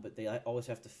around. But they always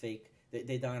have to fake.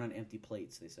 They dine on empty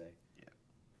plates. They say.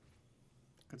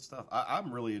 Good stuff.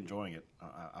 I'm really enjoying it.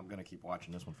 I'm going to keep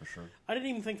watching this one for sure. I didn't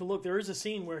even think to look. There is a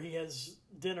scene where he has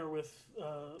dinner with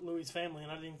Louis' family, and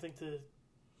I didn't even think to...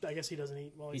 I guess he doesn't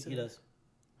eat while he's He does.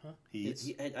 Huh? He eats?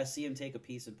 I see him take a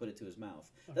piece and put it to his mouth.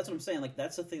 Okay. That's what I'm saying. Like,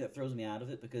 that's the thing that throws me out of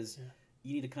it because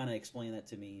you need to kind of explain that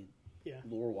to me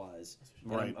lore-wise.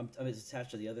 Right. I'm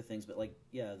attached to the other things, but, like,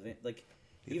 like...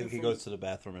 Do you think he goes to the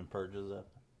bathroom and purges that?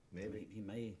 Maybe. He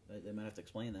may. They might have to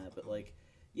explain that, but, like...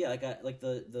 Yeah,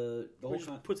 the whole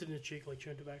puts it in the cheek like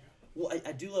chewing tobacco. Well,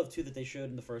 I do love too that they showed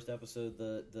in the first episode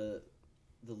the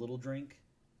little drink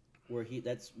where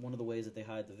that's one of the ways that they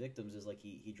hide the victims is like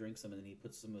he drinks them and then he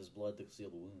puts some of his blood to seal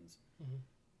the wounds. Mm-hmm.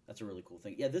 That's a really cool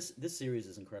thing. Yeah, this series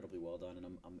is incredibly well done, and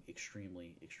I'm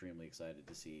extremely excited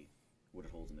to see what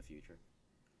it holds in the future.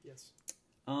 Yes.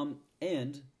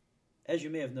 And as you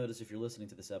may have noticed if you're listening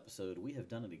to this episode, we have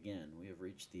done it again. We have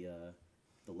reached the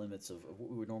limits of what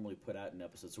we would normally put out in an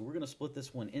episode. So we're going to split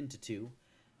this one into two.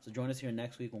 So join us here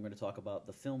next week when we're going to talk about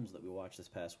the films that we watched this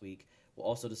past week. We'll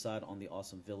also decide on the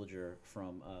Awesome Villager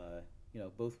from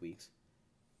both weeks,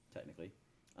 technically.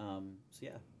 So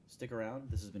yeah, stick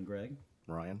around. This has been Greg.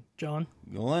 Ryan. John.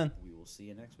 Glenn. We will see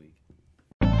you next week.